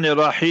Rahmanir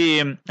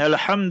Rahim.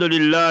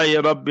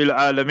 Alhamdulillahi Rabbil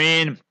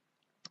Alameen.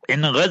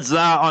 In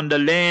Gaza, on the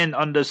land,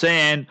 on the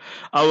sand,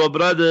 our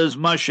brothers,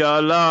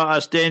 mashallah,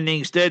 are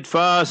standing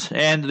steadfast.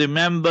 And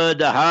remember,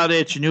 the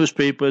Haaretz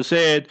newspaper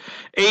said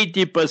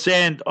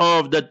 80%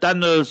 of the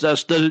tunnels are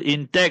still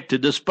intact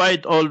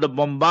despite all the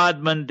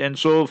bombardment and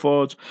so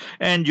forth.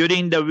 And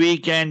during the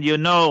weekend, you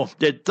know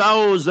that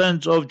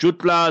thousands of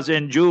Jutlas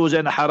and Jews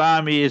and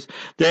Haramis,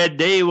 that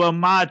they were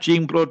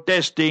marching,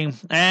 protesting,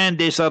 and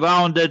they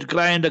surrounded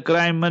the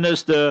Prime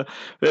Minister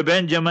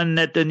Benjamin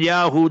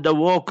Netanyahu, the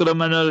war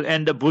criminal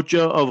and the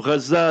butcher of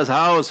Gaza's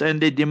house, and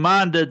they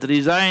demanded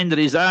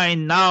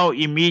resign now,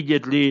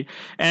 immediately,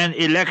 and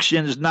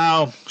elections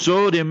now.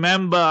 So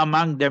remember,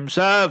 among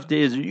themselves there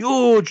is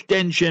huge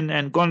tension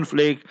and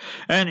conflict,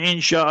 and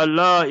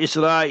inshallah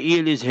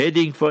Israel is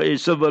heading for a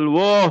civil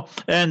war,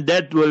 and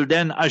that will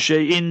then usher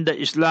in the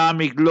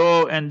Islamic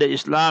law, and the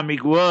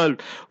Islamic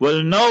world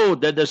will know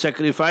that the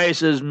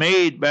sacrifices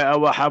made by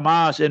our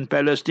Hamas and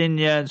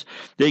Palestinians,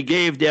 they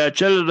gave their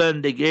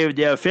children, they gave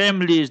their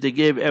families, they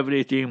gave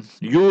everything.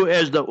 You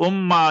as the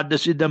Ummah,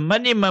 this is the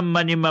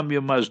minimum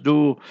you must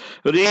do.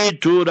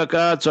 Read 2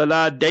 rakat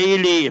salah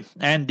daily,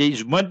 and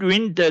there's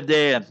winter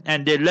there,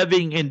 and they're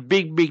living in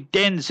big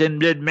tents and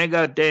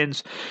mega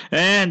tents,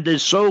 and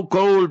it's so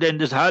cold, and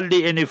there's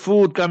hardly any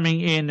food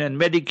coming in, and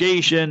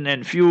medication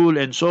and fuel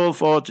and so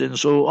forth and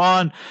so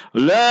on.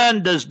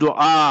 Learn this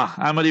dua.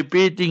 I'm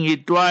repeating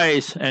it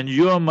twice, and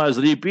you must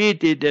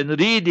repeat it and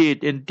read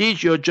it and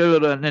teach your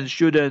children and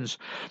students.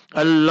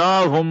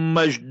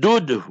 Allahumma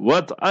jdud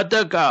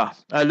wat'ataka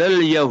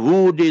alal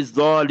yahudi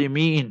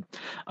zalimin.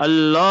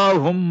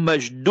 Allahumma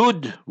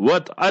jdud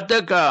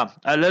wat'ataka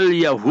alal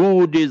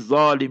yahudi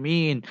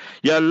zalimin.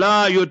 Ya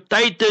Allah, you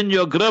tighten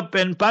your grip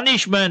and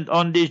punishment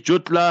on these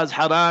Jutlas,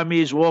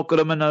 Haramis, war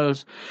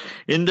criminals.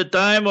 In the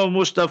time of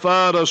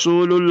Mustafa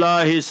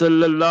Rasulullah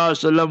sallallahu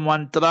alaihi wasallam,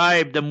 one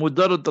tribe, the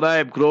Mudar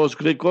tribe,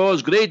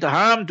 caused great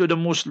harm to the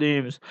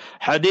Muslims.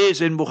 Hadith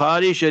in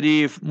Bukhari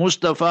Sharif,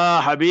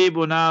 Mustafa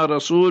Habibuna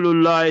Rasulullah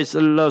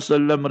sallallahu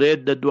alaihi wasallam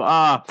read the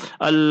dua,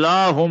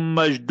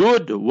 Allahumma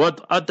jdud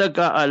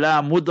wat'ataka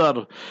ala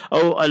Mudar.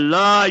 Oh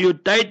Allah, you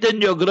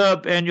tighten your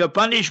grip and your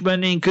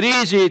punishment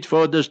increase it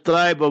for this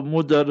tribe of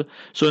Mudar.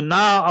 So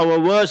now our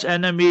worst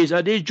enemies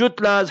are these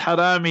Jutlas,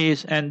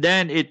 Haramis, and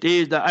then it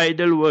is the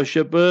idol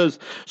worshippers.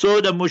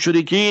 So the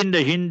Mushrikeen,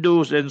 the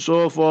Hindus and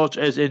so forth,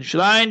 as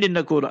enshrined in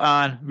the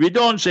Quran. We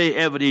don't say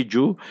every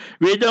Jew,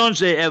 we don't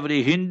say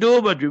every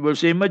Hindu, but we will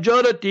say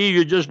majority.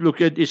 You just look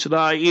at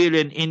Israel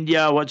and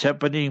India, what's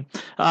happening,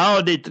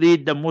 how they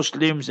treat the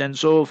Muslims and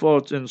so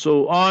forth and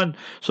so on.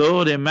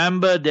 So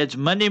remember, that's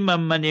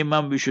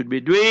minimum we should be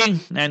doing,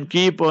 and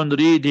keep on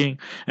reading.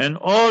 And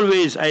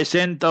always I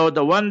sent out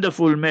a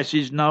wonderful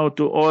message now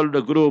to all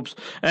the groups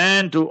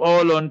and to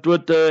all on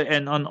Twitter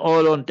and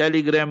all on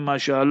Telegram,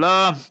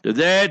 mashallah,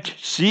 that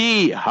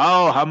see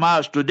how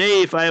Hamas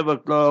today 5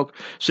 o'clock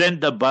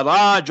sent a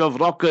barrage of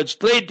rockets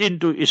straight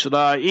into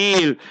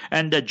Israel,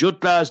 and the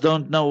Jutlas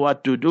don't know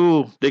what to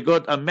do. They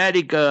got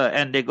America,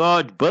 and they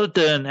got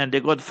Britain, and they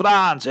got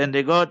France, and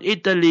they got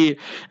Italy,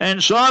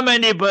 and so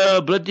many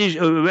British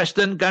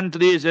Western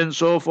countries and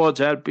so forth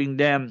helping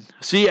them.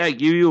 See, I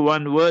give you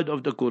one word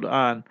of the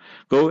Quran.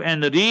 Go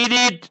and read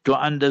it to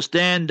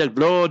understand the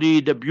glory,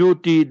 the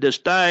beauty, the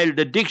style,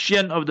 the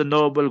diction of the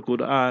noble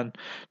Quran.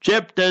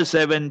 Chapter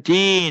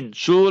 17,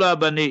 Surah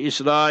Bani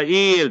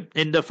Israel,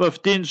 in the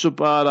 15th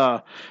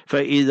Supara.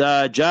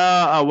 فَإِذَا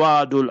جَاءَ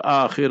وَعْدُ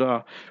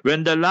الْآخِرَةِ.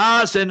 When the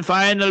last and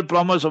final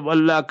promise of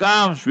Allah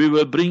comes, we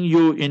will bring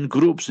you in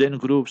groups and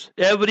groups.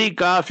 Every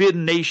kafir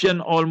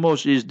nation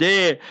almost is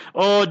there.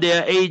 All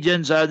their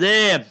agents are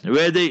there,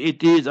 whether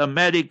it is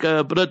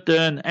America,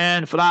 Britain,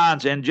 and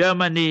France, and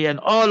Germany, and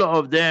all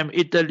of them,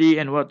 Italy,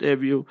 and what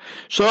have you.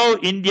 So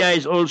India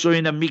is also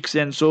in a mix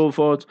and so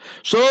forth.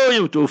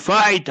 So to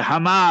fight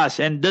Hamas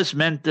and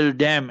dismantle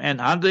them, and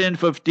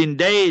 115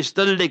 days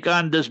still they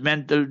can't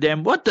dismantle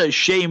them. What a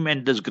shame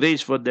and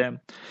disgrace for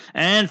them.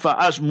 And for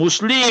us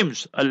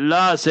Muslims,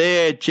 Allah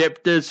said,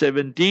 chapter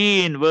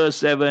 17, verse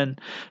 7,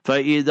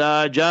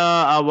 فَإِذَا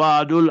جَاءَ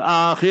وَعْدُ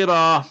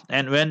الْآخِرَةِ.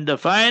 And when the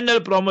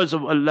final promise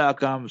of Allah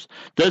comes,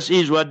 this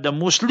is what the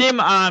Muslim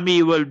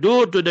army will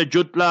do to the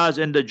Jutlas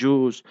and the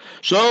Jews.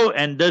 So,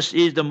 and this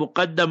is the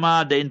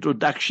Muqaddamah, the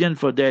introduction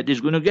for that.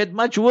 It's going to get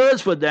much worse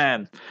for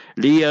them.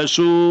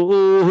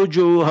 لِيَسُوءُ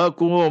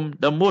وُجُوهَكُمْ.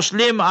 The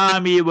Muslim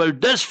army will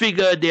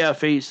disfigure their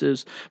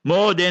faces.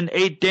 More than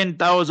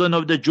 8,000-10,000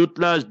 of the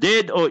Jutlas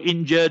dead or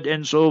injured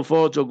and so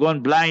forth, or gone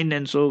blind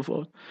and so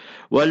forth.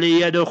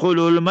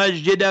 وَلِيَدْخُلُوا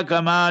الْمَسْجِدَ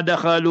كَمَا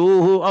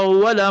دَخَلُوهُ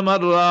أَوَّلَ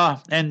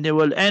مَرَّةٍ, and they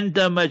will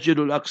enter Masjid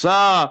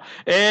al-Aqsa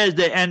as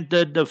they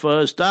entered the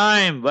first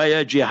time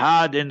via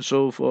jihad and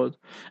so forth.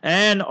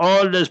 And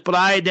all this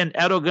pride and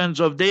arrogance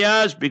of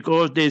theirs,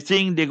 because they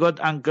think they got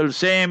Uncle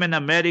Sam and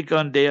America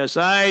on their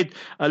side,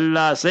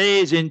 Allah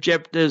says in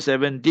chapter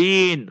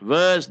 17,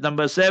 verse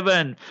number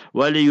 7,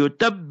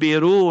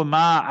 وَلِيُتَبِّرُوا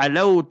مَا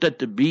عَلَوْا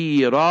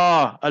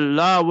تَتْبِيرًا.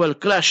 Allah will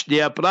crush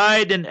their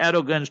pride and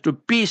arrogance to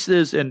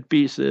pieces and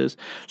pieces.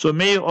 So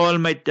may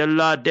Almighty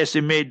Allah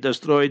decimate,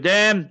 destroy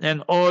them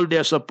and all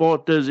their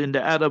supporters in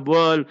the Arab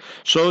world,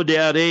 Saudi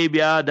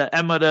Arabia, the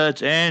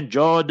Emirates, and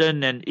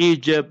Jordan, and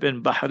Egypt,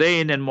 and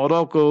Bahrain, and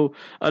Morocco.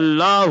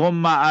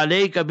 Allahumma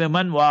alayka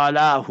biman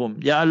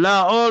walahum. Ya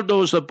Allah, all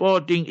those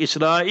supporting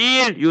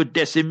Israel, you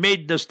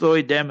decimate,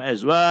 destroy them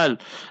as well.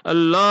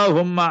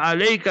 Allahumma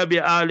alayka bi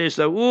ali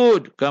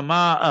Saud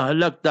kama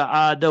ahlakta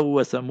Ada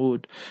wa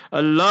Thamud.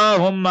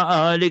 Allahumma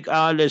ahlik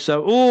ali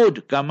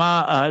Saud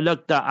kama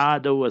ahlakta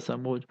Ada wa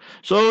Thamud.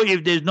 So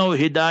if there's no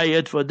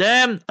hidayat for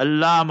them,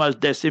 Allah must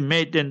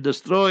decimate and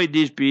destroy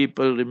these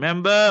people.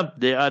 Remember,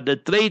 they are the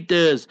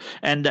traitors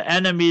and the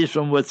enemies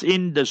from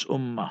within this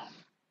ummah.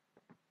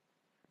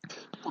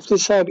 Mufti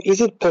Sahib,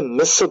 is it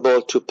permissible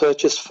to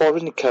purchase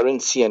foreign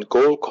currency and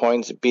gold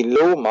coins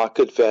below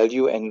market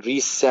value and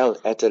resell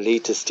at a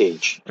later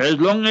stage? As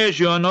long as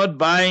you are not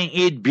buying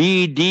it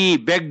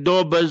BD,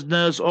 backdoor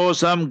business, or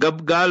some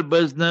gabgal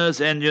business,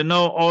 and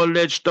all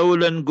that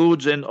stolen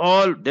goods and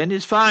all, then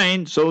it's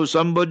fine. So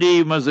somebody,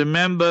 you must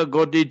remember,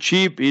 got it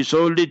cheap, he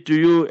sold it to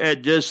you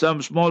at just some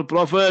small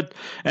profit,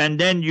 and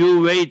then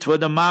you wait for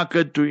the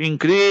market to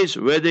increase,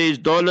 whether it's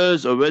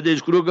dollars or whether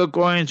it's Kruger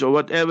coins or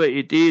whatever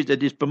it is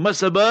that is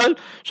permissible.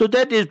 So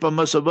that is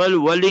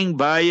permissible, willing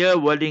buyer,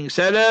 willing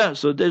seller,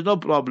 so there's no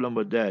problem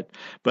with that.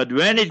 But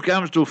when it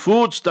comes to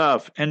food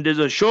stuff and there's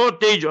a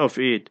shortage of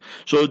it,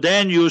 so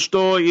then you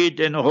store it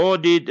and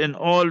hoard it and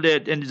all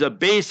that, and it's a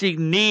basic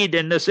need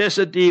and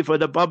necessity for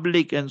the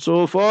public and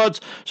so forth,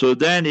 so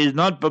then it's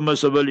not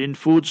permissible in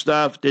food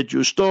stuff that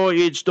you store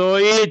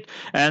it,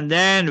 and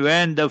then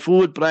when the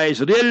food price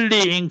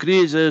really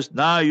increases,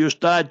 now you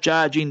start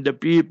charging the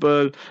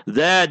people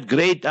that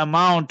great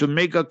amount to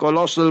make a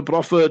colossal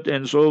profit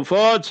and so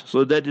forth,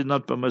 so that is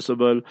not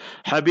permissible.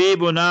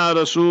 Habibuna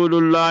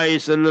Rasulullah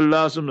sallallahu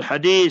alaihi wasallam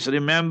hadith,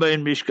 remember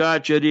in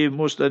Mishkat Sharif,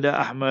 Musnad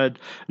Ahmad,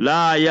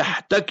 La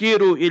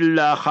yahtakiru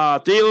illa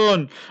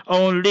khati'un,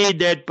 only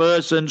that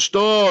person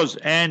stores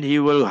and he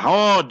will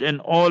hoard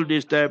and all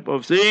these type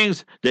of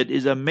things, that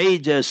is a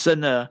major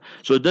sinner.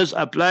 So this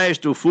applies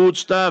to food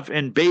stuff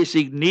and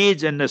basic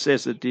needs and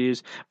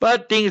necessities.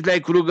 But things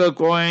like Kruger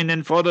coin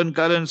and foreign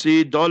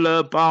currency,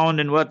 dollar, pound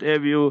and what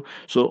have you,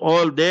 so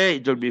all there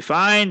it will be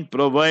fine,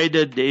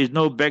 provided there is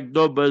no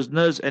backdoor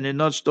business and is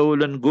not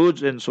stolen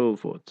goods and so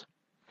forth.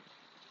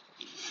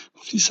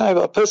 If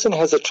a person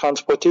has a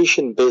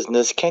transportation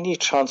business, can he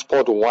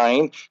transport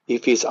wine?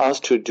 If he's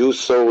asked to do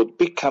so,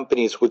 big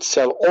companies would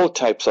sell all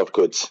types of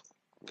goods.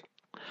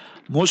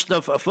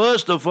 Mustafa,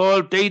 first of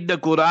all, take the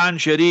Quran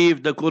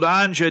Sharif. The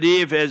Quran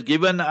Sharif has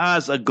given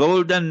us a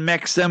golden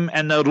maxim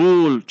and a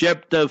rule.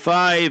 Chapter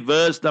 5,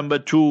 verse number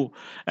 2.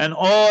 And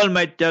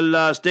Almighty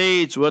Allah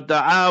states,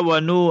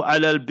 وَتَعَاوَنُوا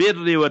عَلَى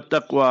الْبِرِّ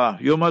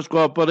وَالتَّقْوَى. You must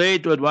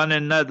cooperate with one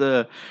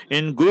another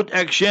in good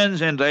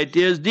actions and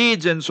righteous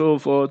deeds and so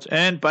forth,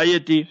 and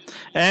piety.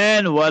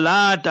 And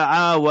وَلَا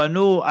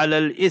تَعَاوَنُوا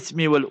عَلَى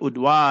الْإِثْمِ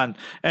وَالْعُدْوَانِ.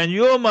 And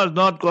you must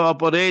not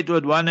cooperate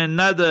with one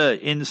another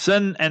in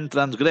sin and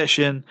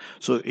transgression.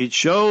 So it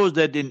shows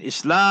that in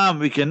Islam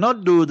we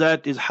cannot do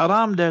that, it's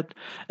haram that.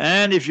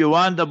 And if you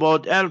want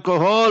about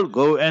alcohol,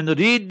 go and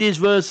read these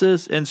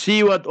verses and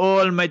see what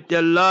Almighty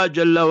Allah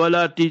Jalla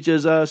wala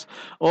teaches us.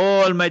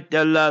 Almighty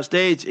Allah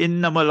states,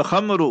 إِنَّمَا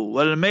الْخَمْرُ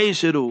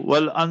وَالْمَيْسِرُ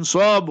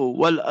وَالْأَنْصَابُ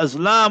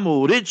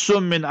وَالْأَزْلَامُ رِجْسٌ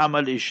مِّنْ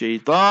عَمَلِ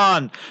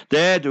الشَّيْطَانِ.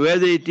 That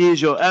whether it is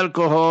your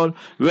alcohol,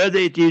 whether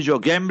it is your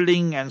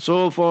gambling and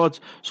so forth,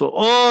 so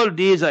all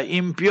these are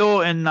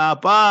impure and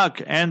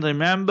napak. And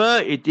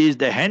remember, it is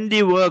the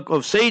handiwork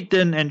of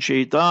Satan and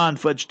Shaitan.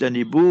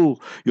 Fajtanibu.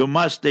 You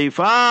must stay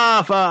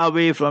far, far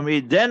away from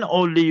it. Then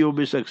only you'll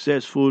be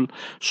successful.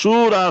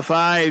 Surah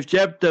 5,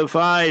 chapter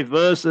 5,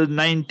 verses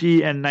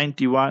 90 and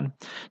 91.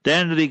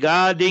 Then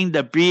regarding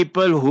the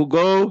people who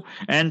go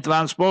and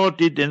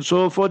transport it and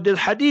so forth, there's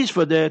hadith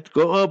for that.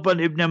 Go open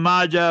Ibn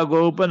Majah,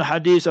 go open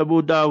Hadith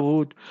Abu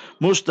Dawood.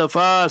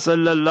 Mustafa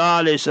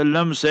sallallahu alayhi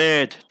wasallam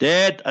said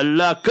that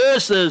Allah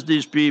curses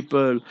these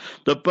people.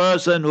 The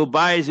person who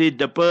buys it,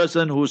 the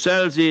person who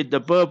sells it,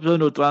 the person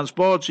who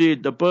transports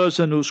it, the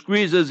person who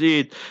squeezes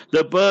it,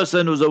 the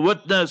person who's a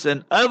witness,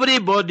 and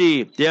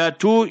everybody. There are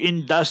two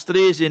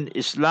industries in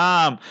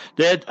Islam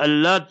that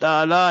Allah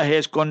Ta'ala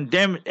has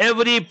condemned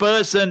every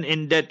person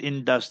in that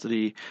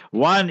industry.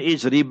 One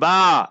is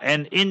riba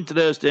and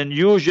interest and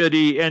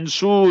usury and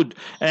sood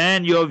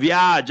and your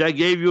vyaj. I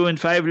gave you in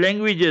 5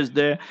 languages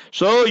there.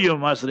 So you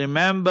must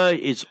remember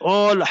it's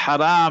all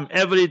haram,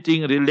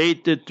 everything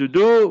related to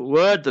do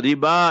with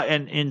riba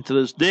and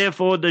interest.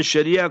 Therefore the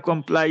Sharia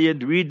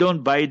compliant we We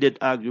don't buy that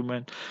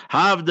argument.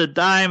 Half the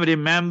time,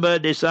 remember,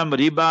 there's some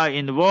riba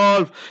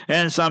involved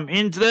and some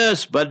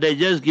interest, but they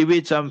just give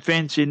it some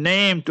fancy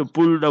name to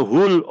pull the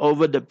wool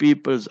over the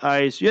people's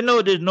eyes.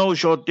 There's no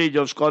shortage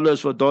of scholars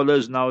for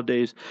dollars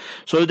nowadays.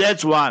 So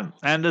that's one.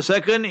 And the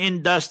second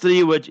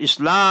industry which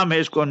Islam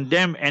has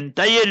condemned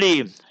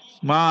entirely,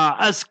 Ma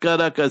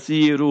askara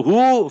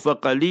kathiruhu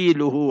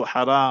faqaliluhu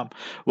haram.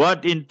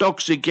 What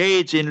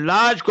intoxicates in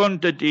large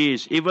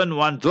quantities, even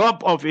one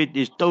drop of it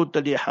is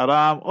totally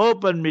haram.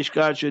 Open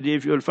Mishkat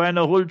Sharif, you'll find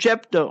a whole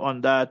chapter on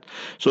that.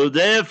 So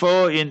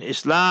therefore in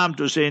Islam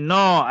to say,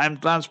 no, I'm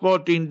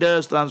transporting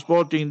this,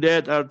 transporting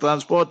that, I'll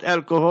transport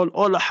alcohol,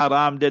 all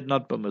haram, that's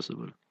not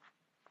permissible.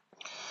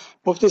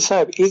 Mufti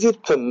Sahib, is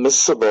it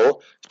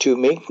permissible to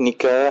make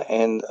nikah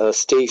and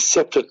stay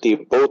separately,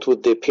 both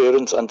with their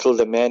parents, until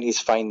the man is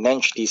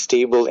financially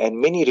stable? And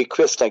many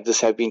requests like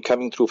this have been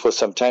coming through for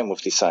some time,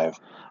 Mufti Sahib.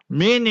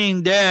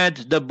 Meaning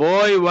that the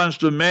boy wants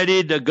to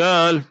marry the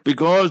girl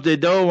because they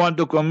don't want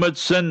to commit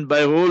sin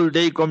by whole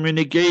day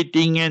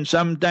communicating and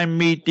sometime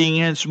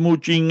meeting and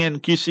smooching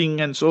and kissing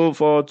and so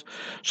forth.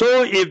 So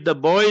if the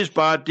boy's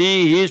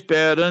party, his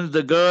parents,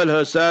 the girl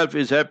herself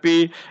is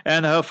happy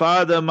and her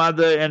father,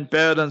 mother and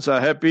parents are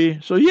happy,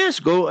 so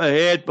yes, go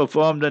ahead,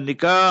 perform the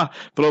nikah,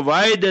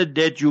 provided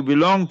that you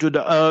belong to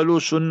the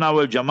Ahlul Sunnah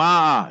wal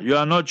Jama'ah. You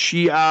are not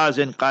Shias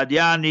and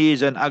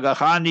Qadianis and Aga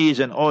Khanis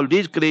and all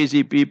these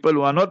crazy people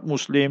who are not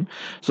Muslim.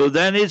 So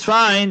then it's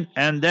fine.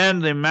 And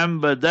then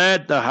remember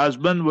that the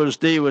husband will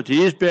stay with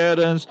his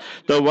parents,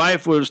 the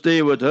wife will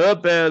stay with her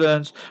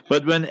parents.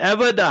 But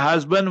whenever the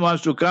husband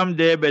wants to come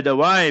there by the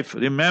wife,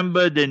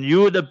 remember then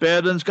you, the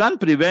parents, can't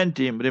prevent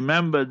him.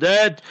 Remember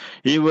that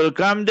he will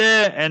come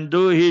there and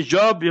do his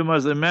job. You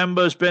must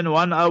remember, spend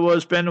 1 hour,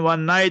 spend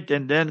one night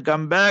and then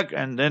come back,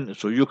 and then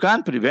so you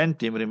can't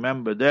prevent him.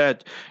 Remember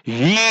that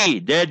he,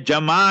 that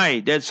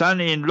Jamai, that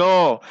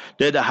son-in-law,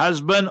 that the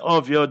husband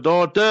of your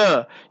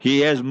daughter,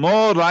 he has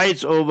more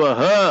rights over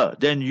her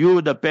than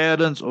you, the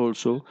parents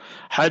also.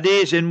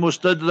 Hadith in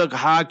Mustadrak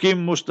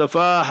Hakim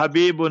Mustafa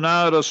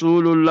Habibuna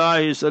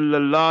Rasulullah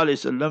sallallahu alaihi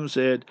wasallam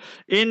said,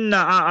 Inna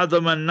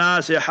a'adhaman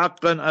nasi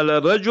haqqan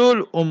ala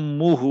rajul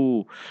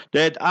ummuhu.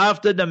 That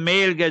after the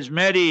male gets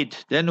married,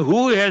 then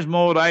who has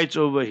more rights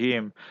over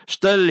him?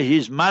 Still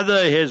his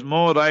mother has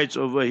more rights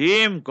over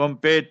him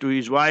compared to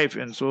his wife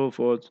and so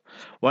forth.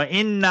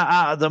 وَإِنَّ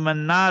أَعْظَمَ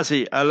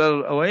النَّاسِ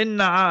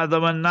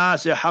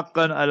حَقًّا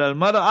عَلَى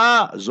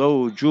الْمَرْأَةِ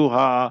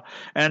زَوْجُهَا.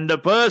 And the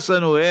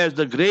person who has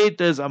the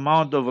greatest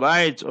amount of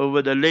rights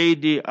over the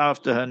lady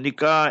after her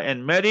nikah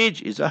and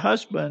marriage is a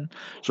husband.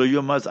 So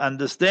you must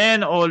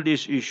understand all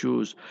these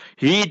issues.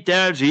 He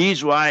tells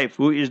his wife,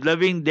 who is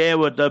living there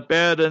with her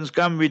parents,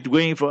 come, we're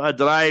going for a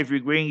drive, we're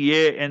going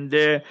here and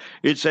there,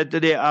 it's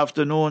Saturday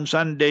afternoon,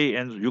 Sunday,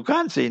 and you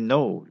can't say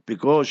no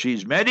because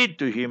she's married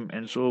to him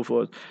and so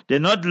forth. They're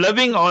not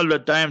living all the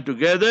time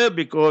together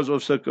because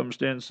of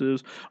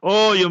circumstances.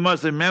 Oh, you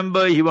must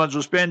remember, he wants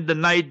to spend the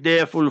night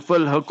there,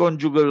 fulfill her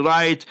conjugal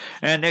rights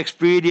and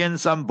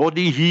experience some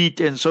body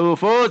heat and so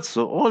forth.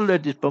 So all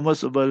that is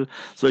permissible.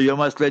 So you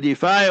must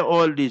clarify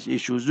all these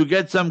issues. You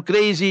get some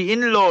crazy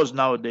in-laws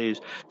nowadays.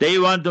 They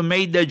want to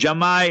make the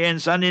Jamai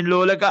and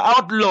son-in-law like an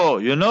outlaw,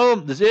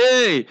 They say,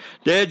 hey,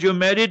 Dad, you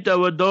married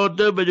our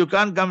daughter, but you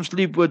can't come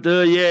sleep with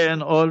her, yeah,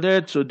 and all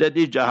that. So that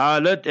is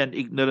jahalat and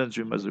ignorance.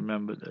 We must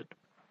remember that.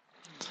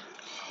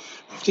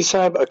 Mufti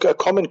Sahib, a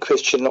common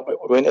question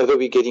whenever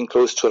we're getting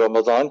close to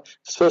Ramadan.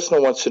 This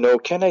person wants to know,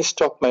 can I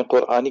stop my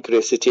Quranic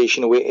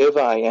recitation wherever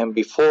I am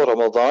before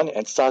Ramadan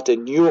and start the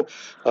new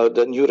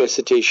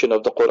recitation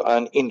of the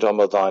Quran in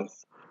Ramadan?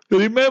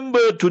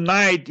 Remember,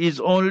 tonight is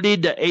only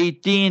the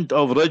 18th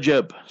of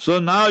Rajab. So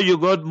now you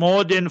got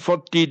more than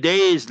 40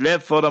 days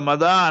left for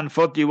Ramadan,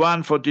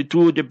 41,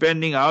 42,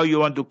 depending how you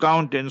want to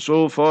count and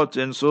so forth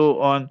and so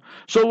on.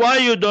 So why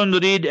you don't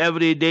read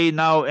every day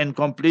now and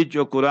complete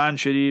your Quran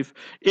Sharif?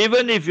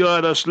 Even if you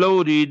are a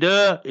slow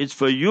reader, it's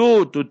for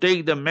you to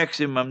take the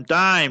maximum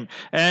time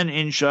and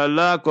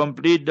inshallah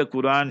complete the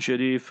Quran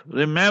Sharif.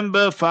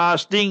 Remember,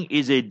 fasting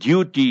is a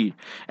duty,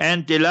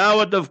 and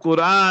tilawat of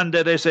Quran,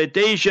 the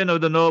recitation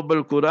of the Noble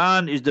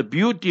Quran, is the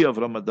beauty of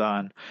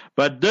Ramadan.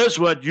 But this,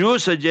 what you're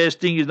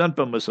suggesting, is not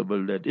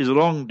permissible. That is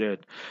wrong.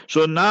 That.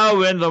 So now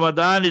when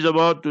Ramadan is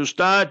about to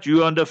start,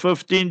 you on the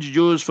 15th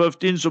Juz,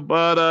 15th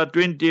Subhara,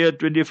 20th,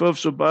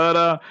 25th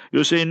Subhara,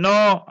 you say,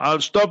 no,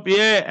 I'll stop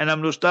here and I'm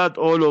going to start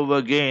all over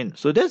again.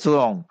 So that's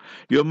wrong.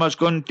 You must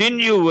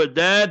continue with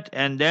that,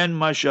 and then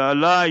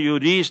mashallah you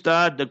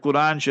restart the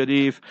Quran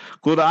Sharif.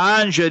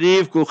 Quran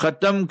Sharif ko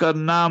khatam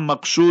karna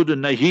maqsood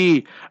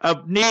nahi.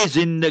 Apni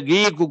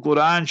zindagi ko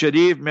Quran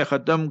Sharif में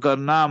ख़त्म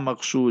करना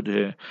मकसूद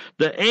है.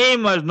 The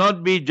aim must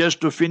not be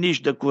just to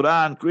finish the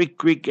Quran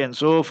quick and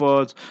so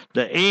forth.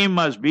 The aim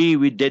must be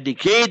we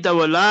dedicate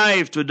our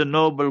life to the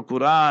noble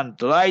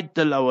Quran right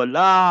till our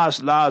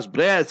last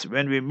breath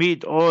when we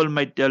meet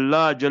Almighty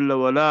Allah Jalla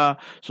wala.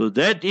 So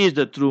that is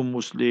the true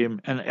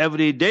Muslim, and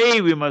every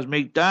day we must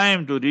make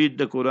time to read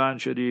the Quran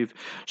Sharif.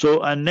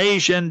 So a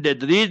nation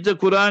that reads the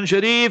Quran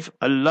Sharif,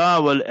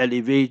 Allah will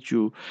elevate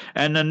you,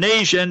 and a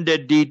nation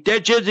that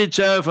detaches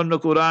itself from the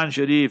Quran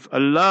Sharif,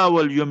 Allah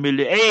will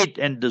humiliate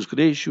and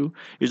disgrace you.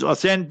 Is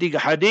authentic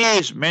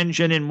hadith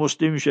mentioned in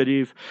Muslim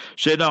Sharif.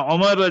 Sayyidina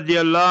Umar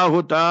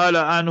radiallahu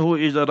ta'ala anhu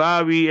is a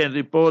rawi and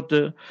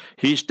reporter.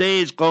 He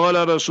states,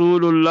 Qala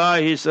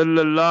Rasulullah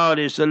sallallahu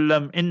alayhi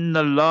wasallam, Inna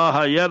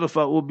Allah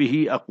yarfa'u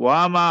bihi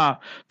aqwama.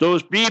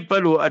 Those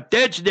people who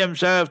attach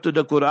themselves to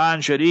the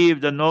Quran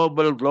Sharif, the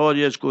noble,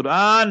 glorious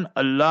Quran,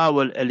 Allah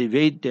will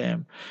elevate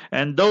them.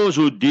 And those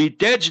who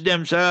detach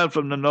themselves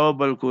from the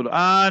noble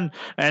Quran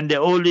and they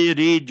only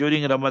read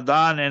during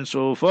Ramadan and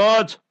so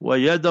forth,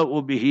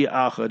 وَيَدَعُ بِهِ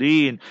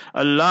آخَرِينَ,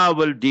 Allah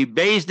will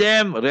debase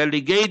them,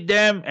 relegate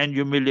them and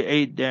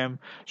humiliate them.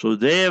 So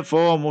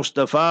therefore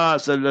Mustafa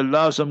sallallahu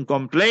alaihi wasallam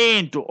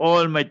complained to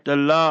Almighty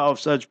Allah of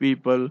such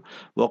people.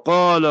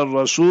 وَقَالَ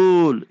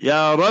الرَّسُولُ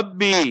يَا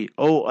رَبِّي,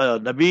 O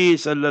Nabi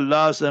sallallahu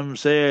alaihi wasallam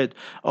said,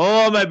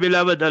 Oh my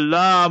beloved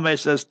Allah, my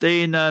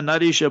sustainer,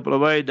 nourisher,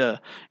 provider,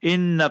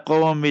 إِنَّ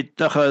قَوْمِ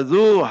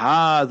اتَّخَذُوا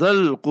هَذَا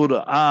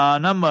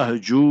الْقُرْآنَ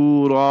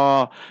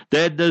مَهْجُورًا,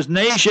 that this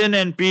nation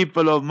and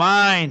people of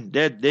mine,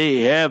 that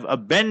they have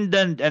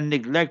abandoned and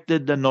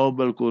neglected the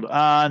noble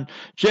Quran,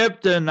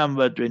 chapter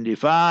number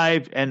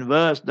 25 and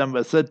verse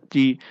number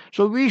 30.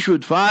 So we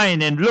should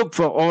find and look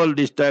for all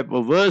these type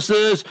of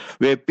verses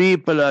where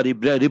people are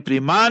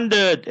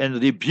reprimanded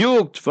and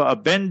rebuked for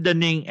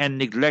abandoning and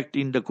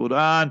neglecting the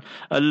Quran.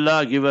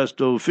 Allah give us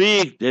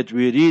tawfiq that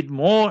we read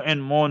more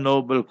and more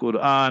noble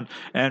Quran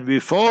and we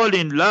fall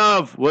in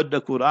love with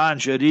the Quran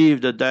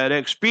Sharif, the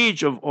direct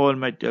speech of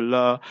Almighty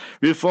Allah.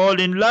 We fall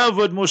in love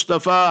with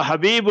Mustafa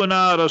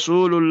Habibuna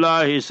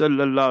Rasulullah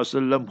sallallahu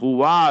alaihi wasallam, who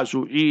was,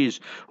 who is,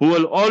 who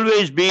will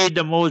always be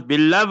the most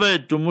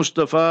beloved to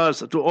Mustafa,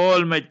 to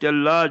Almighty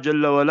Allah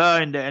Jalla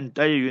wala in the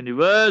entire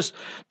universe.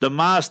 The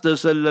Master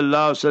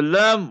sallallahu alaihi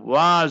wasallam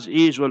was,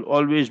 is, will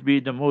always be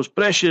the most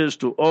precious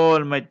to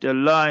Almighty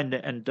Allah in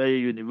the entire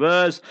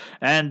universe.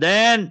 And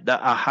then the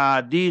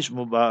ahadith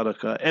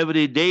mubarakah.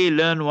 Every day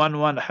learn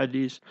one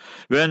hadith.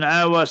 When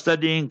I was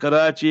studying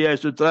Karachi, I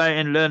used to try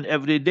and learn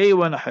every day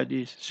one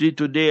hadith. See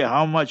today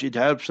how much it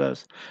helps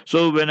us.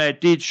 So when I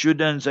teach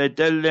students, I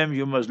tell them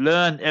you must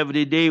learn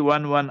every day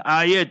one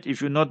ayat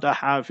if you're not a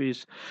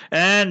Hafiz.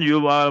 And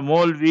you are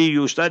Maulvi,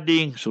 you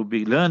studying, so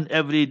learn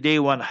every day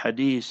one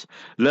hadith.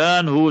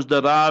 Learn who's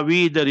the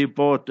Rawi, the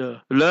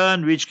reporter.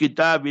 Learn which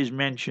kitab is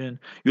mentioned.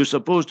 You're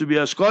supposed to be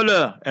a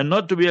scholar and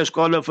not to be a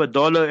scholar for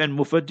dollar and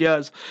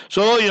mufatiyas.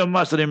 So you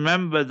must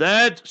remember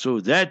that. So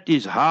that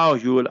is how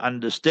you will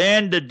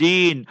understand the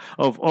deen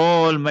of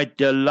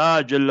Almighty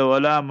Allah Jalla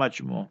wala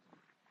much more.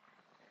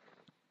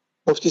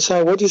 Mufti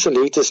Sahib, what is the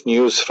latest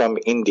news from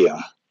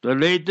India? The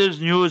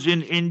latest news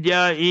in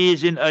India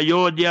is in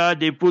Ayodhya.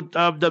 They put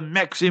up the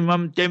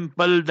maximum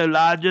temple, the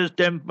largest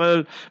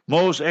temple,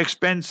 most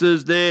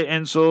expenses there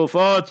and so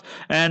forth,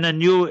 and a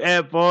new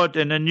airport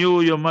and a new,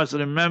 you must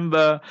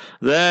remember,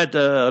 that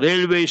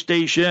railway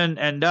station.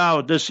 And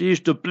now this is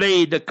to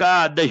play the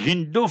card, the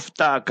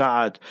Hindufta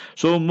card.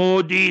 So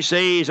Modi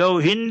says, oh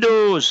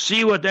Hindus,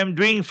 see what I'm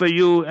doing for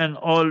you and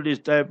all these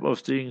type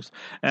of things.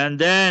 And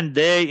then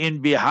there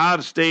in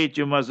Bihar state,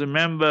 you must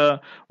remember,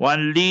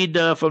 one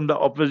leader from the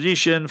opposition,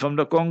 from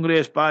the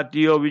Congress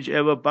party or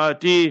whichever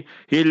party,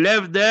 he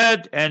left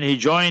that and he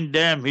joined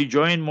them. He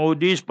joined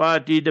Modi's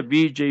party, the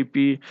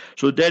BJP.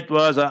 So that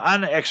was an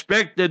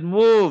unexpected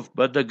move,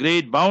 but a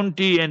great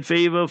bounty and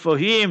favor for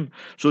him.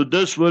 So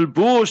this will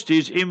boost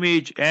his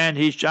image and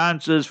his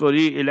chances for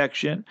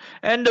re-election.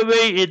 And the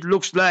way it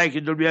looks like,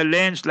 it will be a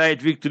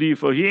landslide victory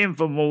for him,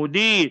 for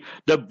Modi,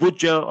 the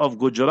butcher of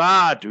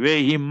Gujarat, where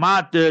he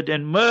martyred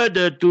and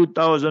murdered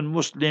 2,000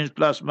 Muslims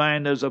plus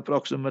minus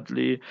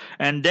approximately.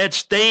 And that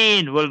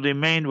stain will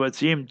remain with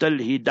him till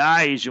he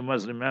dies. You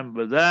must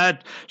remember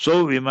that.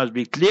 So we must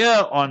be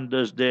clear on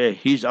this day.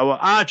 He's our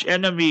arch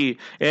enemy,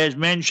 as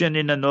mentioned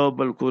in the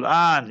noble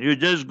Quran. You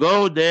just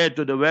go there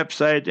to the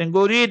website and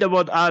go read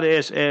about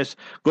RSS,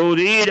 go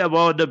read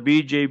about the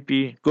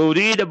BJP, go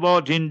read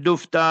about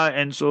Hindufta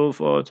and so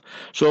forth.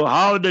 So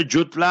how the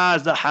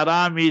Jutlas, the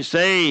Haramis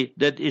say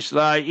that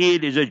Israel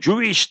is a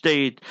Jewish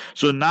state.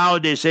 So now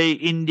they say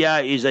India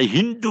is a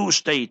Hindu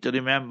state.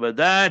 Remember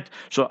that.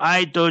 So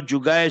I thought you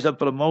guys are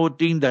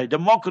promoting the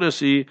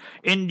democracy.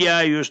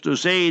 India used to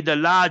say the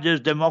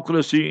largest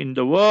democracy in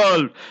the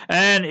world,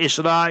 and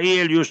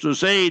Israel used to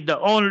say the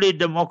only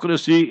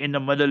democracy in the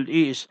Middle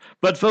East.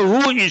 But for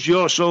who is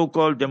your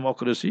so-called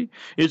democracy?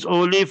 It's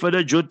only for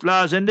the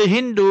Jutlas and the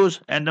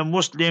Hindus, and the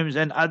Muslims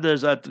and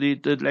others are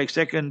treated like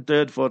second,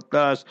 third, fourth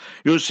class.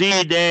 You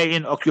see there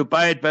in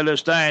occupied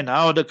Palestine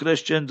how the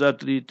Christians are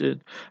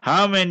treated,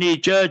 how many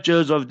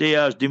churches of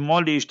theirs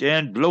demolished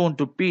and blown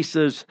to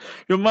pieces.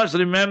 You must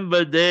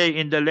remember there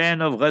in the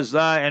land of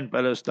Gaza and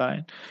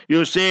Palestine.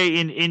 You say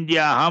in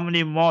India how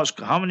many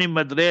mosques, how many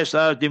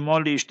madrasas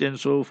demolished and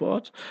so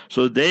forth.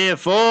 So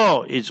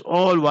therefore it's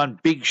all one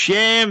big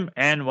shame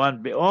and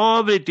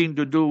everything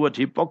to do with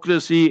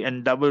hypocrisy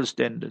and double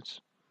standards.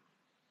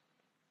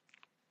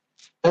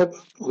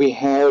 We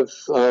have,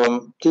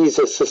 please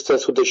assist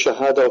us with the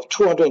shahada of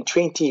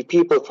 220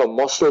 people from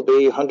Mosul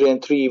Bay,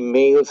 103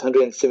 males,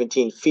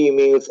 117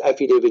 females.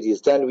 Affidavit is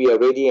done. We are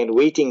ready and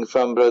waiting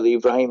from Brother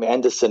Ibrahim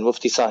Anderson,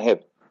 Mufti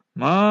Sahib.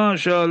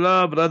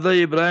 MashaAllah, Brother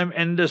Ibrahim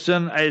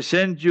Anderson, I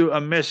sent you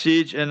a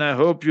message and I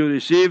hope you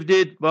received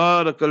it.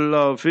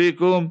 Barakallahu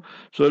feekum.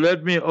 So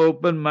let me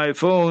open my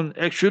phone.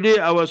 Actually,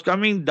 I was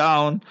coming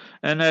down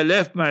and I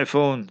left my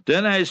phone.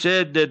 Then I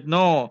said that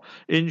no,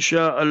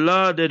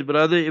 inshallah, that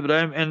Brother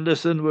Ibrahim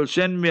Anderson will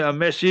send me a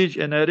message,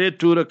 and I read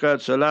 2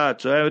 rakat salat.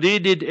 So I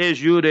read it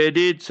as you read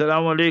it.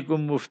 Assalamu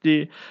alaikum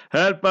Mufti.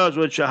 Help us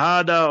with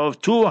shahada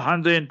of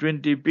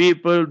 220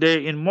 people there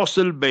in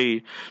Mosul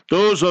Bay.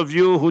 Those of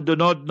you who do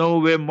not know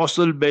where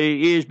Mosul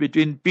Bay is,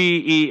 between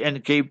PE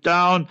and Cape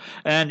Town,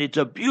 and it's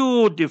a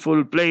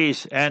beautiful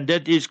place, and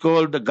that is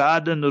called the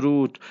Garden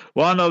Route,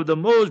 one of the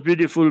most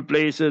beautiful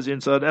places in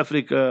South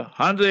Africa.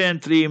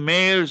 103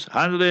 males,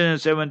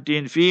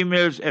 117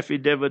 females,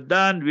 affidavit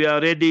done. We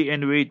are ready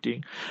and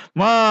waiting.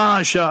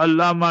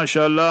 MashaAllah,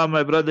 MashaAllah,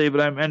 my brother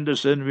Ibrahim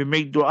Anderson, we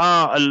make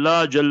dua,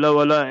 Allah Jalla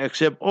wala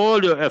accept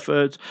all your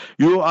efforts.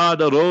 You are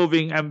the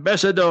roving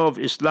ambassador of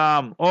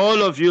Islam.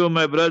 All of you,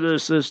 my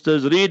brothers,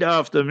 sisters, read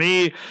after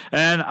me,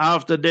 and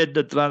after that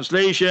the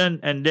translation,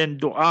 and then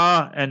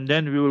dua, and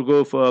then we will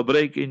go for a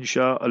break,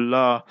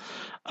 inshaAllah.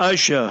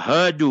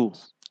 Ashhadu,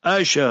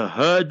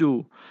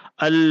 Ashhadu,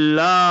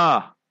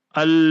 Allah,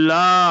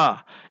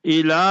 Allah,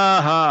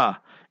 ilaha,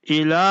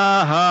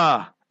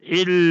 ilaha,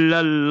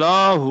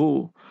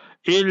 illallahu,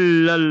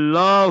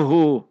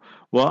 illallahu,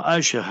 wa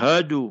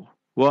ashhadu,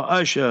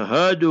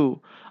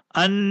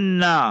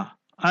 anna,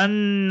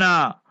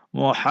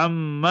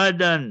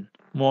 Muhammadan,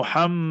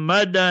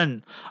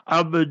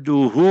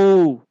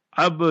 abduhu,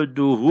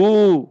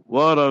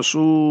 wa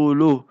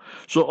rasuluh.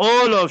 So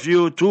all of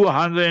you,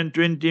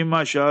 220,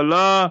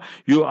 mashallah,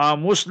 you are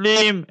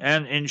Muslim,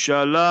 and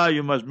inshallah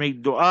you must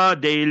make dua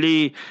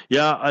daily.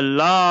 Ya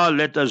Allah,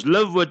 let us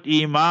live with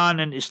Iman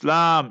and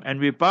Islam, and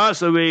we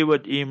pass away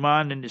with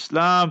Iman and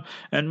Islam.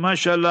 And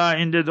mashallah,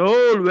 in the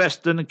whole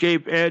Western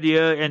Cape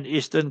area and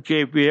Eastern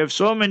Cape, we have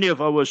so many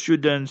of our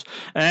students,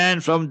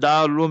 and from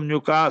Darul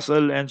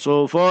Newcastle and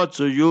so forth.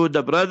 So you,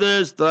 the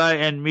brothers, try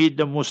and meet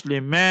the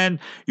Muslim men.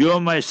 You,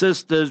 my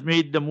sisters,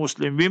 meet the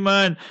Muslim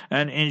women,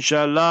 and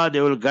inshallah they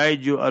will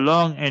guide you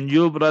along. And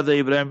you, Brother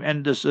Ibrahim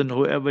Anderson,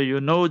 whoever you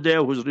know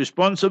there who's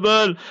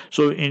responsible,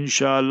 so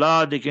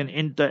inshallah they can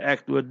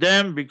interact with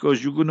them,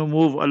 because you're going to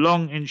move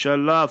along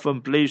inshallah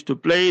from place to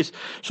place.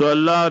 So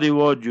Allah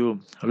reward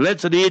you.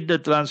 Let's read the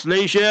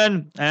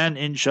translation, and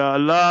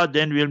inshallah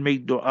then we'll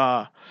make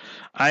dua.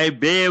 I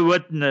bear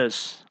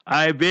witness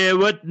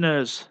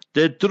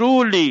that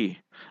truly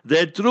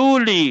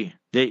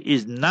there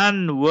is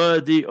none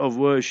worthy of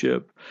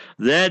worship,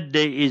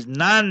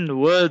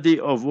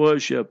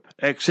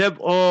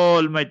 except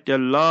Almighty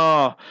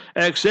Allah,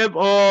 And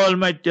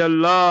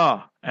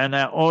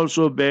I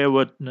also bear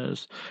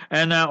witness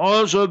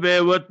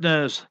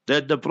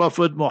that the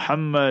Prophet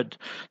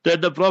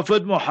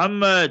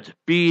Muhammad,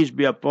 peace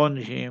be upon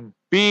him,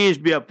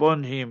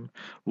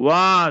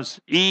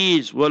 was,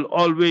 is, will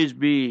always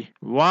be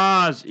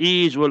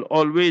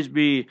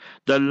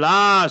the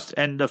last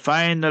and the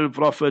final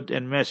prophet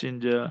and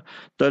messenger,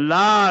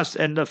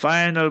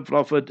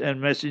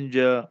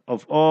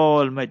 of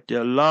Almighty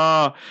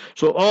Allah.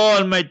 So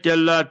Almighty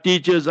Allah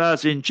teaches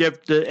us in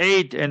chapter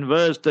 8 and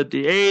verse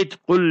 38,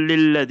 قُلْ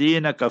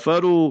لِلَّذِينَ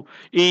كَفَرُوا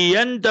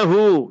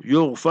إِيَنْتَهُوا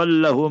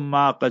يُغْفَرْ لَهُمْ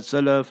مَا قَدْ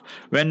سَلَفَ.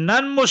 When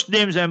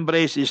non-Muslims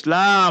embrace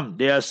Islam,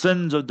 their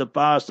sins of the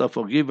past are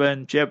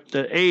forgiven.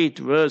 Chapter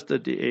 8 verse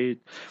 38.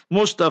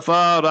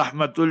 Mustafa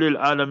Rahmatul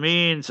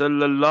Alameen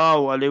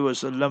Sallallahu Alaihi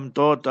Wasallam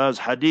taught us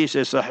hadith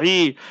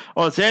sahih,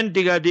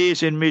 authentic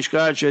hadith in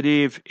Mishkat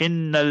Sharif,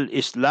 Innal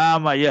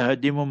Islam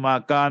yahdimu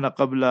ma kana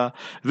qabla.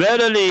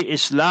 Verily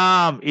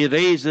Islam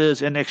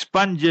erases and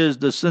expunges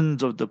the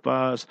sins of the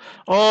past.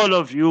 All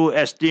of you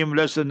esteemed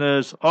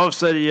listeners of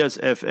Sirius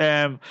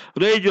FM,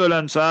 Radio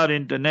Al-Ansar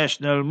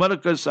International,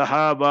 Markaz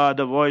Sahaba,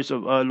 the voice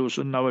of Ahlul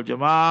Sunnah wal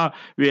Jama'ah,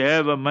 we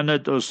have a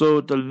minute or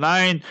so till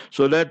 9,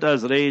 so let us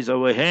us raise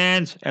our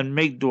hands and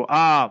make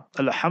dua.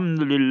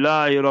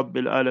 Alhamdulillahi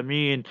Rabbil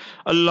Alameen.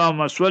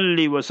 Allahumma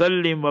salli wa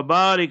sallim wa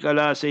barik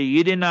ala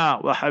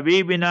Sayyidina wa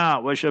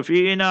Habibina wa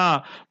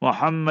Shafi'ina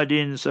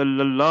Muhammadin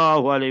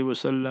sallallahu alayhi wa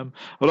sallam.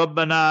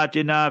 Rabbana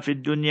atina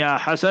fid dunya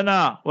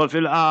hasana wa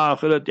fil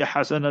akhirati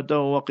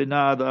hasanatan wa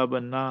qina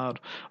adhaban nar.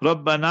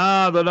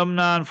 Rabbana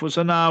zalamna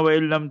anfusana wa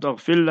illam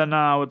taghfir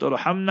lana wa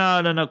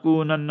tarhamna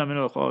lanakunanna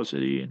minal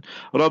khasirin.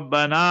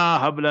 Rabbana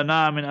hab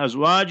lana min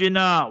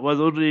azwajina wa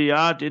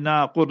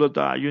dhurriyyatina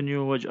qurrata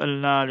a'yunin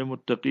waj'alna lil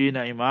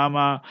muttaqina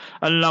imama.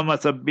 Allahumma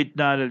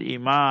thabbitna lil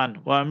iman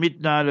wa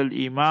amitna lil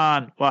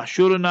iman wa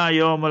ahshurna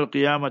yawm al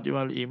qiyamati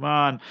wal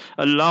iman.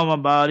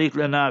 Allahumma barik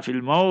lana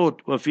fil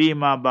maut wa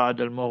fima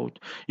ba'da al maut.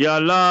 Ya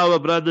Allah, our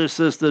brothers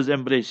and sisters,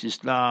 embrace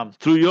Islam.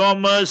 Through your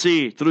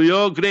mercy, through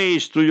your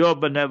grace, through your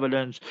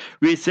benevolence,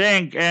 we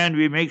thank and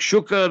we make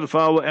shukr for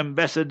our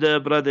ambassador,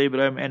 Brother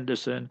Ibrahim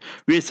Anderson.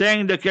 We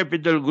thank the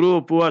Capital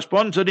Group who are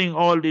sponsoring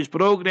all these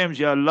programs.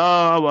 Ya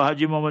Allah, our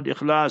Haji Muhammad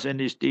Ikhlas and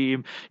his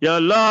team. Ya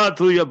Allah,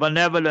 through your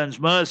benevolence,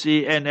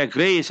 mercy and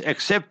grace,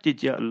 accept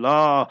it, Ya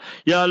Allah.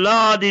 Ya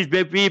Allah, these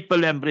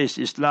people embrace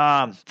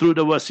Islam. Through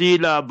the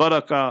wasila,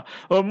 barakah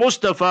of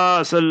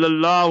Mustafa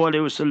sallallahu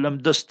alayhi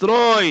wasallam,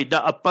 destroy the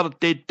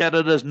apartheid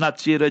terrorist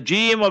Nazi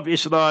regime of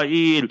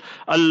Israel.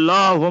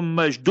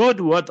 Allahumma اشدد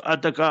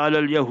وطأتك على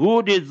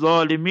اليهود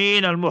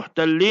الظالمين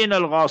المحتلين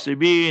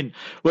الغاصبين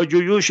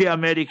وجيوش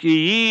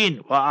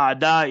أمريكيين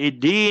وأعداء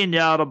الدين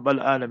يا رب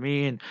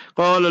العالمين.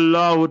 قال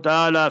الله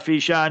تعالى في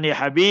شأن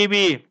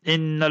حبيبي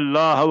إن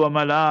الله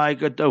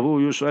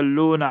وملائكته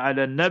يصلون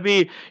على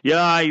النبي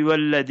يا أيها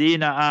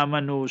الذين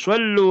آمنوا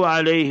صلوا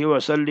عليه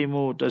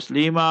وسلموا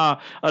تسليما.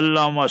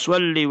 اللهم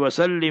صل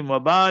وسلم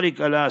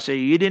وبارك على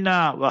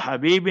سيدنا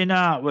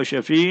وحبيبنا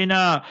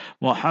وشفينا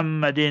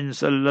محمد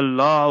صلى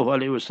الله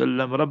عليه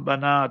وسلم.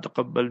 ربنا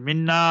تقبل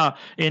منا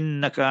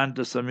إنك أنت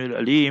السميع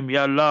العليم.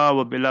 Ya Allah,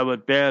 our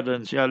beloved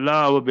parents, Ya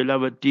Allah, our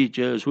beloved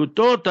teachers who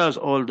taught us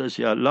all this,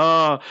 Ya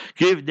Allah,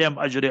 give them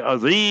ajr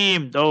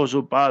azim. Those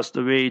who passed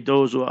away,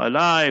 those who are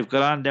alive,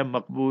 grant them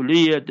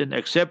maqbuliyat and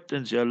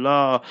acceptance, Ya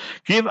Allah.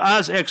 Give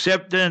us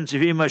acceptance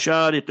fi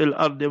mashariq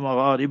al-ardi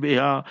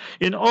magharibiha,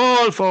 in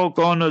all four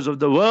corners of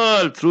the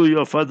world, through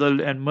your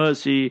fadl and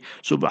mercy.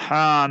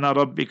 Subhana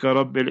rabbika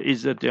rabbil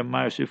izzati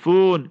amma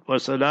yasifun wa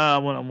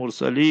salamun al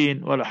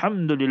mursaleen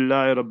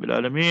walhamdulillahi rabbil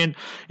alameen.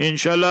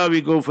 Inshallah,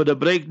 we go for the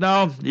break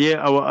now. Yeah,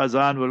 our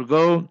azan will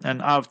go,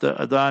 and after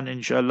adhan,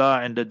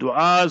 inshallah, and the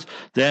du'as,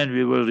 then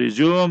we will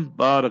resume.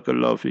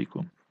 Barakallahu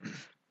feekum.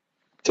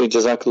 So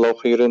Jazakallah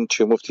khairan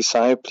to Mufti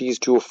Sahib. Please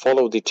do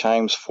follow the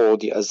times for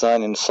the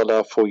azan and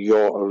salah for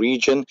your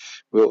region.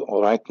 We're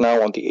right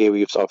now on the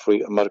airwaves of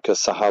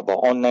Markaz Sahaba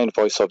Online,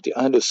 Voice of the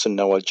Ahlus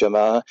Sunnah wal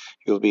Jama'ah.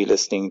 You'll be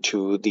listening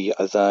to the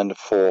azan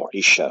for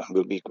Isha.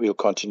 We'll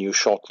continue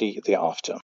shortly thereafter.